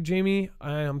praying for you, Jamie.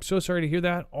 I am so sorry to hear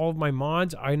that. All of my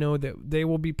mods, I know that they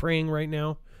will be praying right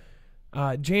now.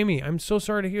 Jamie, I'm so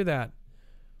sorry to hear that.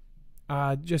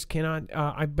 Just cannot.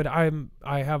 But I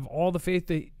have all the faith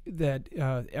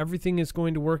that everything is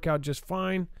going to work out just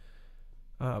fine,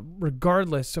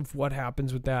 regardless of what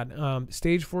happens with that.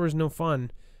 Stage 4 is no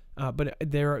fun, but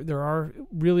there are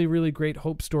really, really great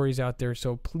hope stories out there.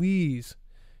 So please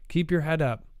keep your head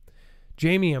up,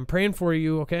 Jamie. I'm praying for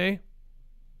you. Okay.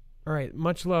 All right.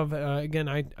 Much love. Again,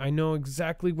 I know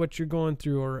exactly what you're going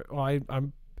through, or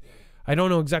I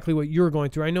don't know exactly what you're going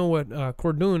through. I know what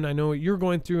Cordoon, I know what you're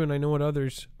going through, and I know what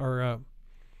others are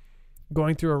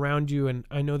going through around you, and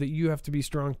I know that you have to be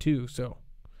strong too. So,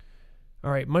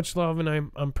 all right, much love, and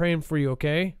I'm praying for you.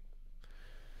 Okay.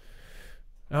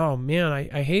 Oh man,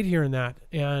 I hate hearing that,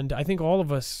 and I think all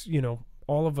of us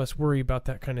worry about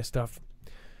that kind of stuff,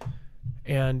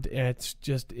 and it's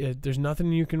just there's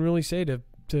nothing you can really say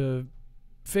to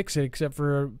fix it except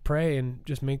for pray and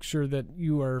just make sure that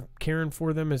you are caring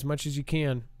for them as much as you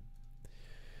can.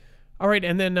 All right,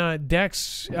 and then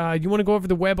Dex, you want to go over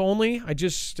the web only? I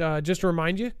just to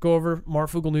remind you, go over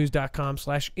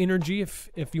marfooglenews.com/energy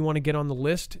if you want to get on the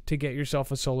list to get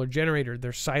yourself a solar generator.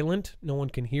 They're silent, no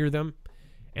one can hear them,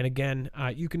 and again,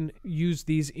 you can use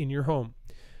these in your home.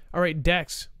 All right,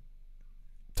 Dex.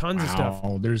 Tons of stuff.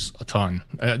 Oh, there's a ton.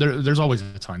 There's always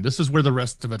a ton. This is where the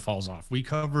rest of it falls off. We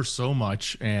cover so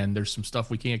much, and there's some stuff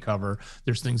we can't cover.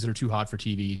 There's things that are too hot for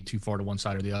TV, too far to one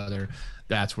side or the other.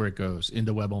 That's where it goes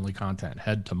into web-only content.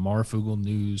 Head to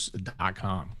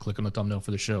marfooglenews.com. Click on the thumbnail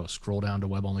for the show. Scroll down to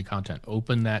web-only content.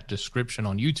 Open that description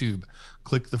on YouTube.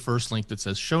 Click the first link that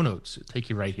says show notes. It'll take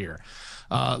you right here.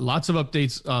 Lots of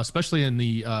updates, especially in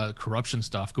the corruption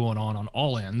stuff going on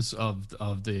all ends of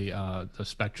the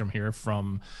spectrum here,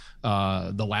 from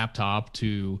the laptop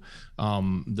to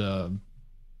the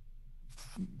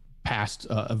past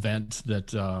event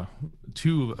that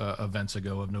two events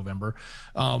ago of November.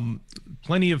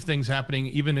 Plenty of things happening,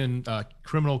 even in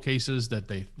criminal cases that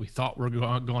we thought were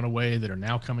going away that are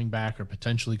now coming back or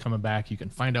potentially coming back. You can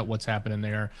find out what's happening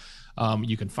there.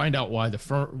 You can find out why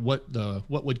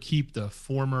what would keep the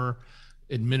former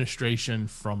administration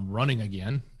from running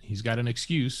again. He's got an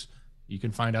excuse. You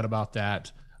can find out about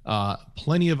that.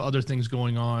 Plenty of other things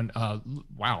going on.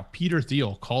 Wow. Peter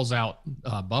Thiel calls out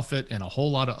Buffett and a whole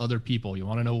lot of other people. You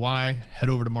want to know why? Head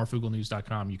over to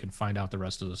marfooglenews.com. You can find out the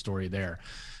rest of the story there.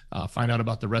 Find out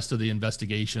about the rest of the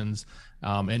investigations,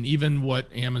 and even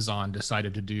what Amazon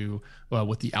decided to do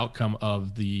with the outcome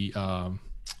of the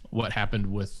what happened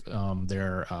with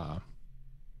their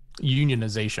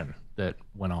unionization that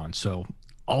went on. So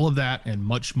all of that and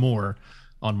much more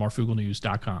on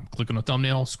marfooglenews.com. Click on the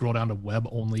thumbnail, scroll down to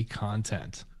web-only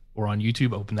content, or on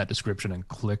YouTube, open that description and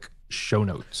click show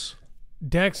notes.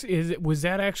 Dex, was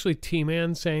that actually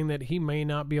T-Man saying that he may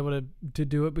not be able to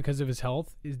do it because of his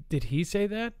health? Did he say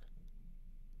that?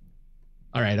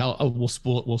 All right, we'll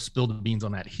spill the beans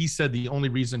on that. He said the only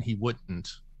reason he wouldn't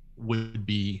would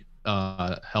be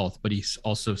health, but he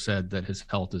also said that his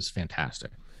health is fantastic.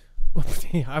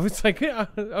 I was like, yeah,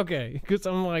 okay, because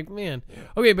I'm like, man,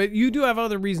 okay, but you do have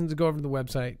other reasons to go over to the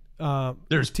website.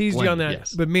 There's teased plenty, you on that,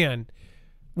 yes. But man,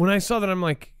 when I saw that, I'm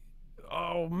like,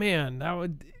 oh man, that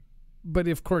would. But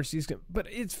of course he's gonna. But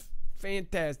it's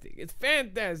fantastic. It's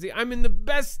fantastic. I'm in the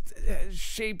best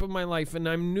shape of my life, and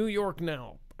I'm New York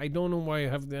now. I don't know why I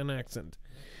have an accent.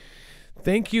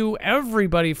 Thank you,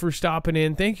 everybody, for stopping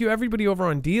in. Thank you, everybody over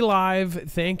on D-Live.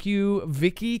 Thank you,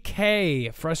 Vicky K,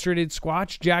 Frustrated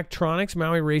Squatch, Jacktronics,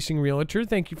 Maui Racing Realtor.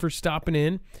 Thank you for stopping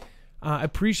in.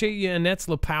 Appreciate you, Annette's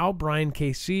LaPow, Brian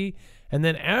KC, and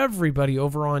then everybody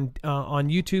over on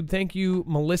YouTube. Thank you,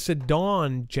 Melissa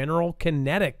Dawn, General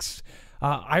Kinetics,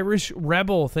 Irish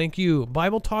Rebel. Thank you,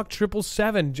 Bible Talk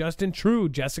 777, Justin True,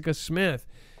 Jessica Smith,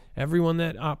 everyone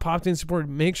that popped in support.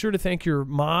 Make sure to thank your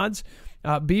mods.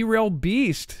 Be Real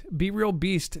Beast,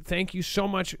 thank you so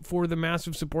much for the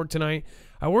massive support tonight.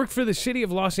 I work for the city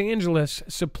of Los Angeles.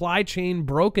 Supply chain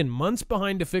broken, months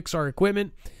behind to fix our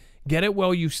equipment. Get it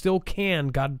while you still can.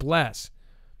 God bless.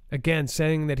 Again,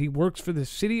 saying that he works for the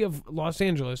city of Los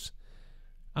Angeles.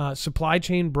 Supply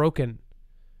chain broken.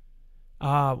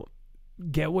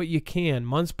 Get what you can.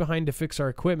 Months behind to fix our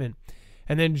equipment.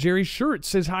 And then Jerry Shirts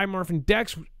says, hi, Marvin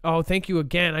Dex. Oh, thank you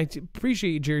again. I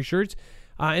appreciate you, Jerry Shirts.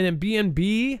 And then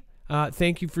BNB,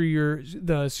 thank you for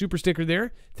the super sticker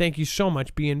there. Thank you so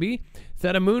much, BNB.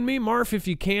 Theta Moon Me, Marf, if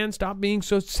you can, stop being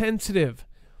so sensitive.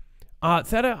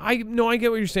 Theta, I get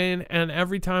what you're saying, and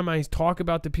every time I talk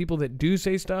about the people that do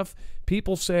say stuff,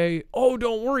 people say, oh,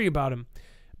 don't worry about them.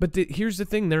 But here's the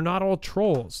thing, they're not all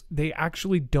trolls. They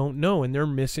actually don't know, and they're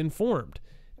misinformed.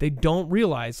 They don't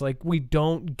realize, like, we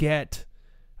don't get...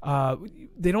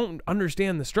 they don't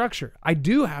understand the structure. I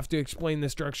do have to explain the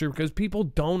structure because people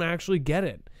don't actually get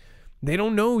it. They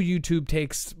don't know YouTube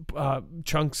takes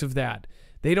chunks of that.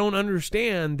 They don't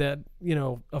understand that,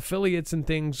 affiliates and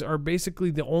things are basically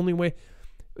the only way.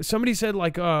 Somebody said,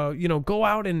 like, go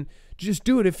out and just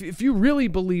do it. If you really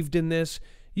believed in this,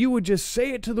 you would just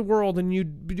say it to the world, and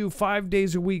you'd do 5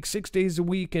 days a week, 6 days a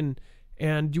week, and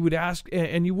you would ask,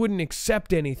 and you wouldn't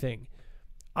accept anything.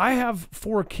 I have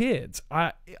 4 kids.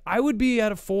 I would be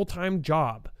at a full-time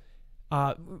job.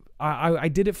 I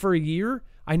did it for a year.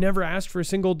 I never asked for a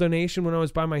single donation when I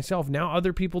was by myself. Now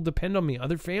other people depend on me.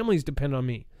 Other families depend on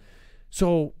me.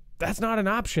 So that's not an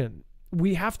option.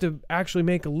 We have to actually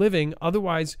make a living.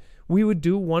 Otherwise, we would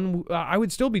do one. I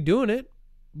would still be doing it,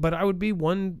 but I would be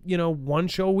one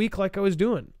show a week like I was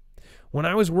doing. When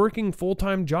I was working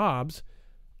full-time jobs,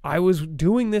 I was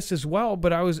doing this as well,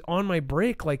 but I was on my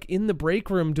break, like in the break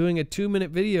room doing a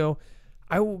 2-minute video.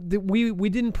 We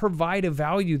didn't provide a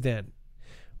value then.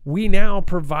 We now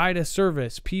provide a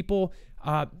service. People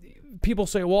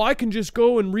say, well, I can just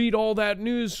go and read all that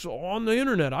news on the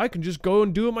internet. I can just go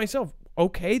and do it myself.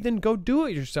 Okay, then go do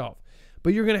it yourself.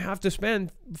 But you're going to have to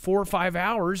spend 4 or 5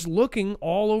 hours looking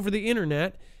all over the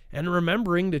internet and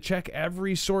remembering to check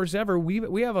every source ever.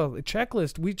 We have a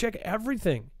checklist. We check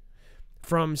everything.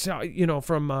 From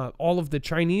all of the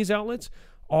Chinese outlets,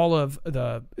 all of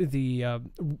the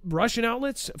Russian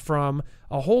outlets, from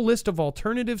a whole list of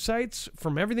alternative sites,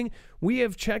 from everything. We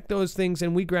have checked those things,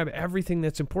 and we grab everything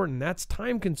that's important. That's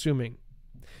time consuming.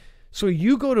 So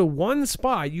you go to one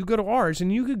spot, you go to ours,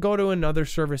 and you could go to another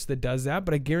service that does that,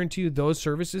 but I guarantee you those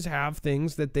services have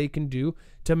things that they can do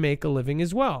to make a living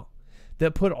as well,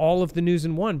 that put all of the news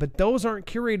in one. But those aren't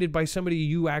curated by somebody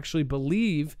you actually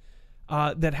believe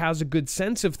that has a good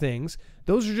sense of things.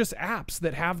 Those are just apps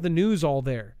that have the news all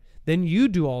there. Then you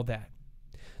do all that.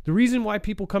 The reason why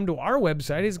people come to our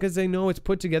website is because they know it's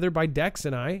put together by Dex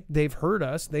and I. They've heard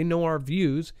us. They know our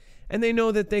views. And they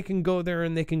know that they can go there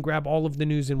and they can grab all of the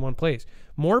news in one place.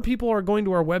 More people are going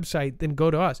to our website than go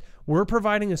to us. We're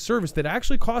providing a service that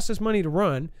actually costs us money to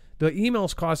run. The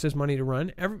emails cost us money to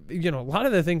run. A lot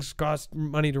of the things cost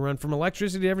money to run, from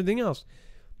electricity to everything else.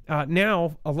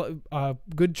 Now, a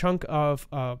good chunk of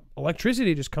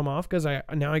electricity just come off because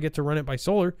now I get to run it by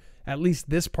solar, at least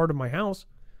this part of my house.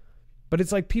 But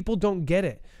it's like people don't get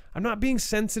it. I'm not being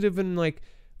sensitive and like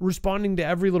responding to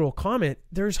every little comment.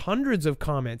 There's hundreds of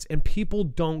comments and people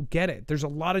don't get it. There's a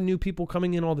lot of new people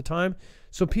coming in all the time.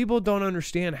 So people don't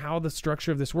understand how the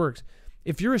structure of this works.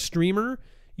 If you're a streamer,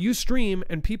 you stream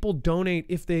and people donate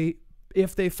if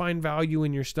they find value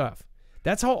in your stuff.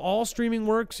 That's how all streaming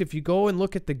works. If you go and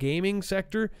look at the gaming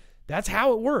sector, that's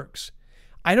how it works.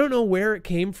 I don't know where it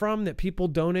came from that people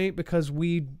donate because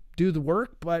we do the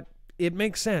work, but it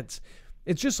makes sense.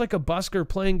 It's just like a busker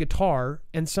playing guitar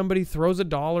and somebody throws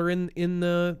 $1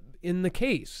 in the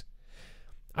case.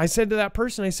 I said to that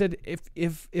person, I said,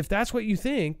 if that's what you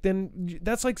think, then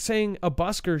that's like saying a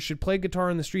busker should play guitar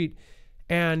on the street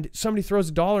and somebody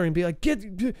throws $1 and be like,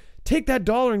 take that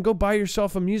 $1 and go buy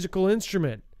yourself a musical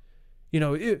instrument.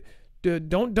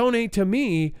 Don't donate to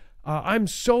me. I'm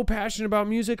so passionate about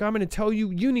music. I'm going to tell you,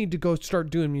 you need to go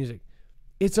start doing music.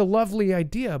 It's a lovely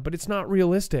idea, but it's not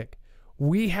realistic.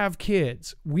 We have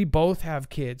kids. We both have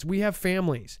kids. We have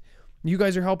families. You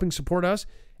guys are helping support us.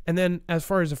 And then as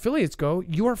far as affiliates go,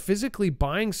 you are physically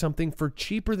buying something for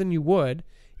cheaper than you would.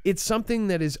 It's something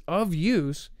that is of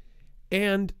use,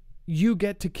 and you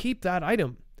get to keep that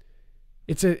item.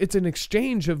 It's an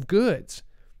exchange of goods.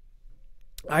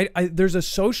 There's a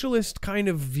socialist kind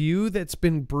of view that's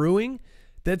been brewing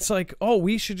that's like, oh,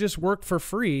 we should just work for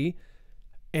free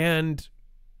and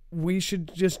we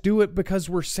should just do it because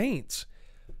we're saints.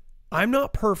 I'm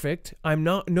not perfect. I'm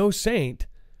no saint,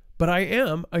 but I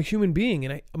am a human being,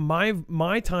 and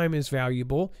my time is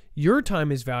valuable. Your time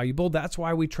is valuable. That's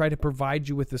why we try to provide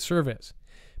you with the service.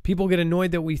 People get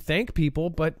annoyed that we thank people,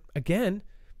 but again,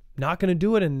 not going to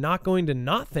do it and not going to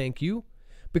not thank you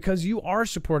because you are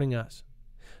supporting us.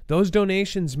 Those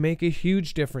donations make a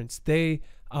huge difference. They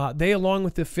along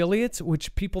with affiliates,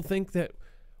 which people think that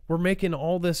we're making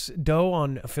all this dough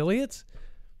on affiliates.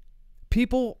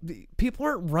 People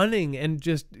aren't running and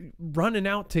just running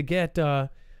out to get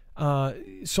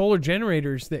solar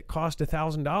generators that cost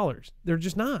 $1,000. They're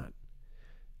just not.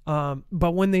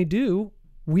 But when they do,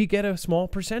 we get a small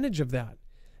percentage of that.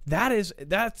 That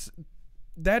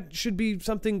should be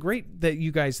something great that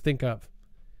you guys think of.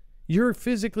 You're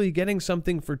physically getting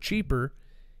something for cheaper,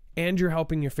 and you're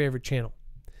helping your favorite channel.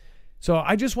 So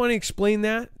I just want to explain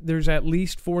that. There's at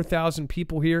least 4,000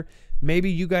 people here. Maybe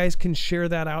you guys can share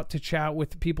that out to chat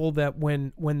with people that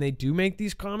when they do make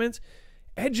these comments,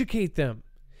 educate them,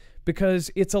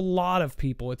 because it's a lot of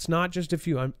people. It's not just a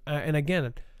few. And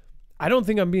again, I don't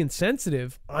think I'm being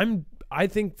sensitive. I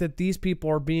think that these people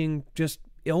are being just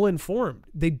ill-informed.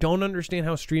 They don't understand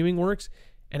how streaming works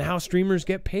and how streamers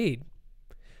get paid.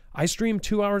 I stream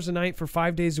 2 hours a night for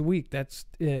 5 days a week. That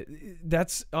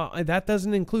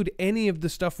doesn't include any of the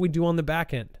stuff we do on the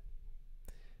back end.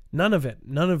 None of it.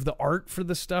 None of the art for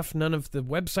the stuff. None of the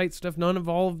website stuff. None of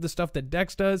all of the stuff that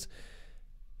Dex does.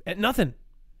 Nothing.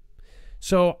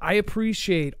 So I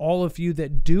appreciate all of you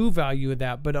that do value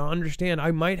that, but understand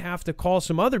I might have to call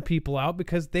some other people out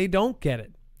because they don't get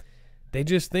it. They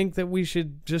just think that we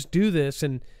should just do this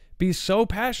and be so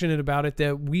passionate about it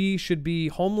that we should be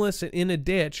homeless in a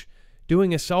ditch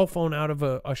doing a cell phone out of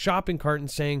a shopping cart and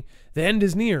saying the end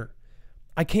is near.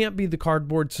 I can't be the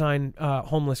cardboard sign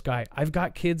homeless guy. I've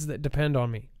got kids that depend on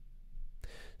me.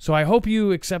 So I hope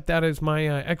you accept that as my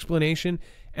explanation,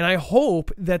 and I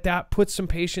hope that puts some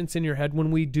patience in your head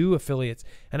when we do affiliates.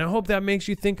 And I hope that makes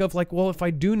you think of like, well, if I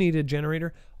do need a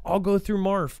generator, I'll go through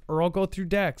Marf or I'll go through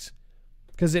Dex,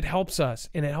 because it helps us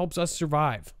and it helps us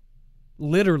survive.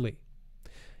 Literally.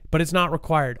 But it's not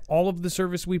required. All of the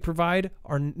service we provide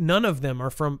none of them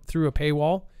are through a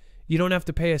paywall. You don't have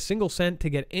to pay a single cent to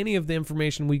get any of the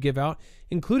information we give out,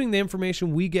 including the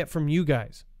information we get from you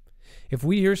guys. If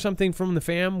we hear something from the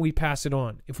fam, we pass it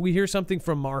on. If we hear something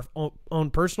from our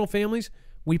own personal families,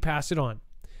 we pass it on.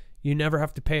 You never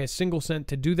have to pay a single cent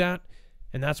to do that,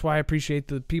 and that's why I appreciate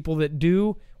the people that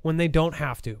do when they don't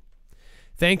have to.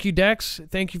 Thank you, Dex.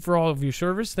 Thank you for all of your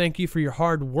service. Thank you for your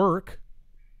hard work.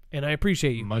 And I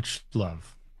appreciate you. Much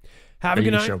love. Have a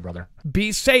good night. Show, brother.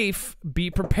 Be safe. Be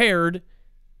prepared.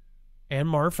 And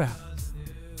Marf out.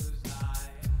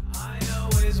 I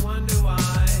always wonder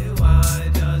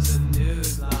why does the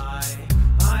news lie?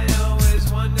 I always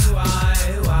wonder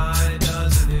why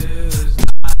does the news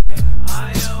lie?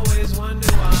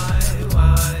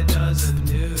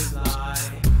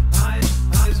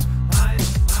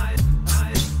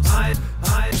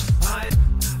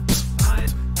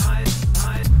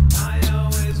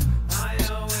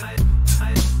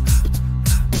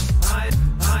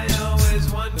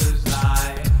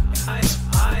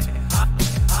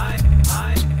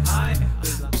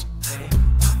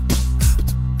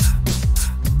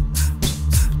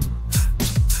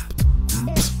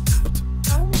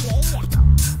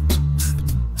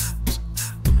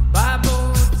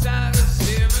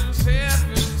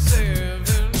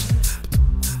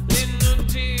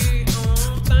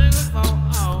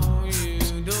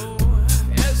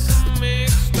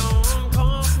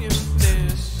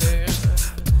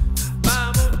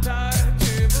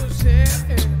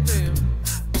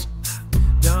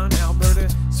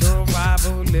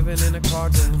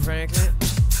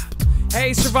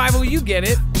 survival, you get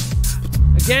it.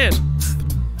 Again,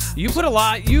 you put a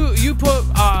lot. You put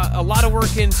a lot of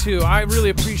work into. I really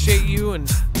appreciate you and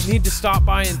need to stop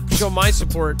by and show my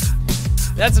support.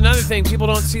 That's another thing. People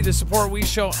don't see the support we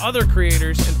show other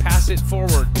creators and pass it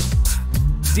forward.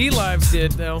 D-Live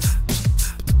did though.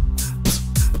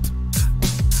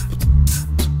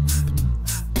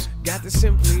 Got the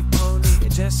Simply Pony,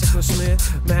 Jessica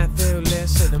Smith, Matthew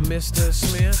Lesson, and Mr.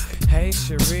 Smith. Hey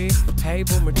Cherie, hey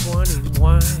Boomer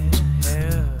 21.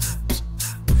 Yeah.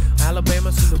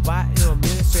 Alabama to the white hill,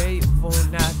 administrative for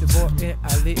not the boy,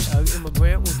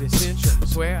 immigrant with dissension.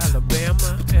 Swear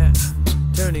Alabama, yeah.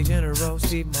 Attorney General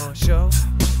Steve Marshall.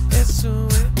 It's who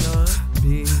it gonna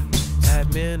be.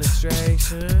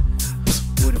 Administration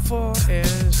with the 4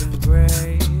 N's and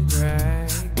gray.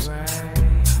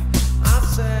 I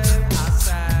say,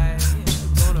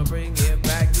 gonna bring it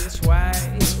back this way.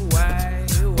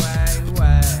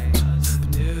 Does the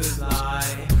news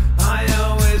lie? I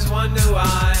always wonder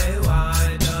why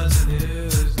does the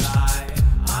news lie?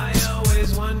 I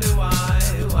always wonder why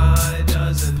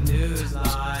does the news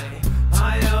lie?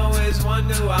 I always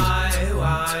wonder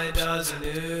why does the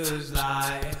news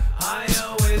lie? I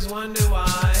always wonder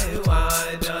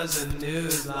why does the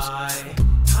news lie?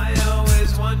 I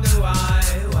always wonder why.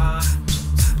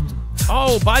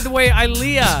 Oh, by the way,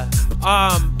 Ilea,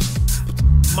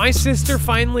 my sister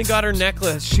finally got her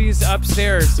necklace. She's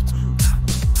upstairs.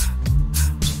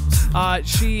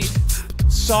 She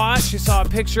saw it. She saw a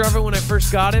picture of it when I first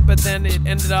got it, but then it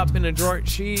ended up in a drawer.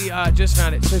 She just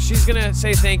found it. So she's going to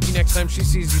say thank you next time she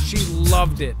sees you. She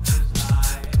loved it.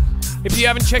 If you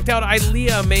haven't checked out,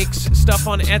 Ilea makes stuff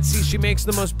on Etsy. She makes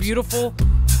the most beautiful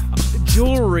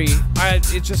jewelry.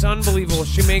 It's just unbelievable.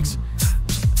 She makes...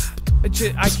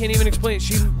 I can't even explain it.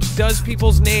 She does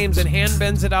people's names and hand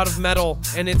bends it out of metal,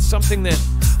 and it's something that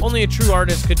only a true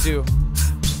artist could do.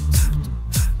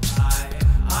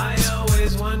 I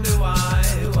always wonder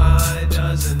why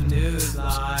does the news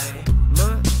lie?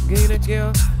 Margina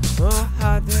girl, oh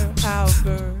how they're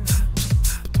Albert.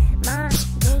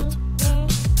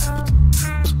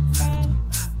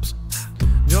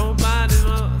 Joe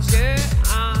Biden, scared,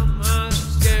 I'm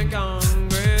scared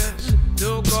Congress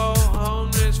to go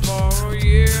homeless for a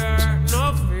year,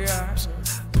 no fear.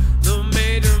 The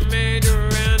major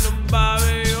random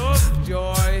body of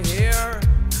joy here.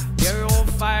 Get your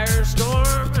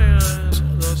firestorm and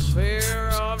the sphere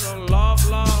of the love,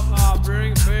 I'll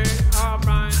bring fear, I'll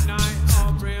bright night,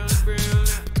 I'll bring it,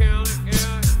 kill it,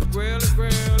 grill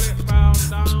it, bow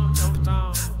down,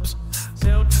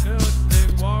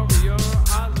 big warrior,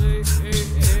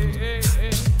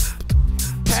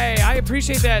 Hey, I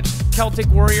appreciate that, Celtic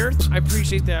warrior. I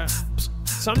appreciate that.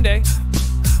 Someday.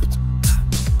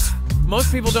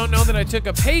 Most people don't know that I took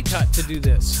a pay cut to do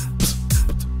this.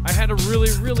 I had a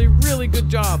really good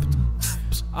job.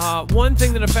 One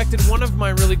thing that affected one of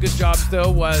my really good jobs, though,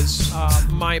 was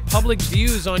my public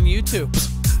views on YouTube.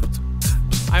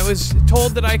 I was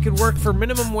told that I could work for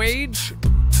minimum wage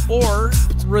or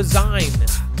resign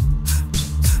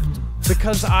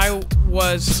because I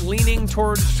was leaning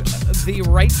towards the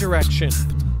right direction,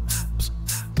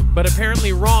 but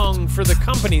apparently wrong for the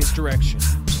company's direction.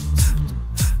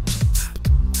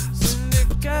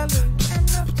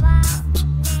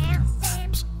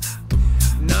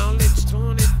 Now let's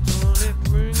turn it,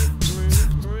 bring it.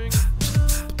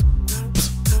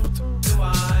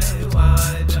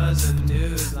 Why does the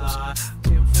news lie?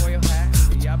 Tim for your hat,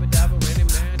 yabba dabba, ready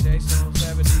man, Jason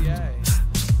 78.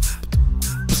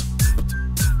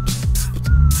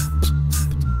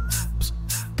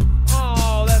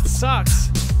 Oh, that sucks.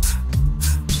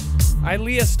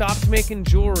 Ilea stopped making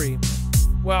jewelry.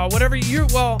 Well, whatever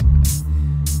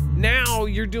now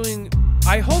you're doing.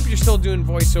 I hope you're still doing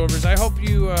voiceovers. I hope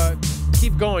you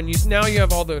keep going. Now you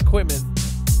have all the equipment.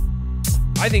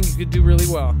 I think you could do really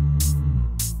well.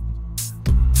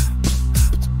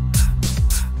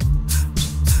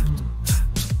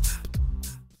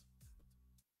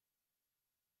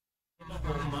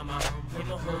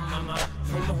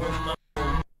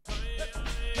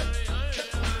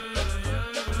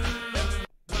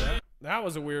 That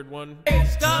was a weird one.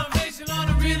 Starvation on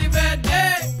a really bad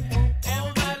day.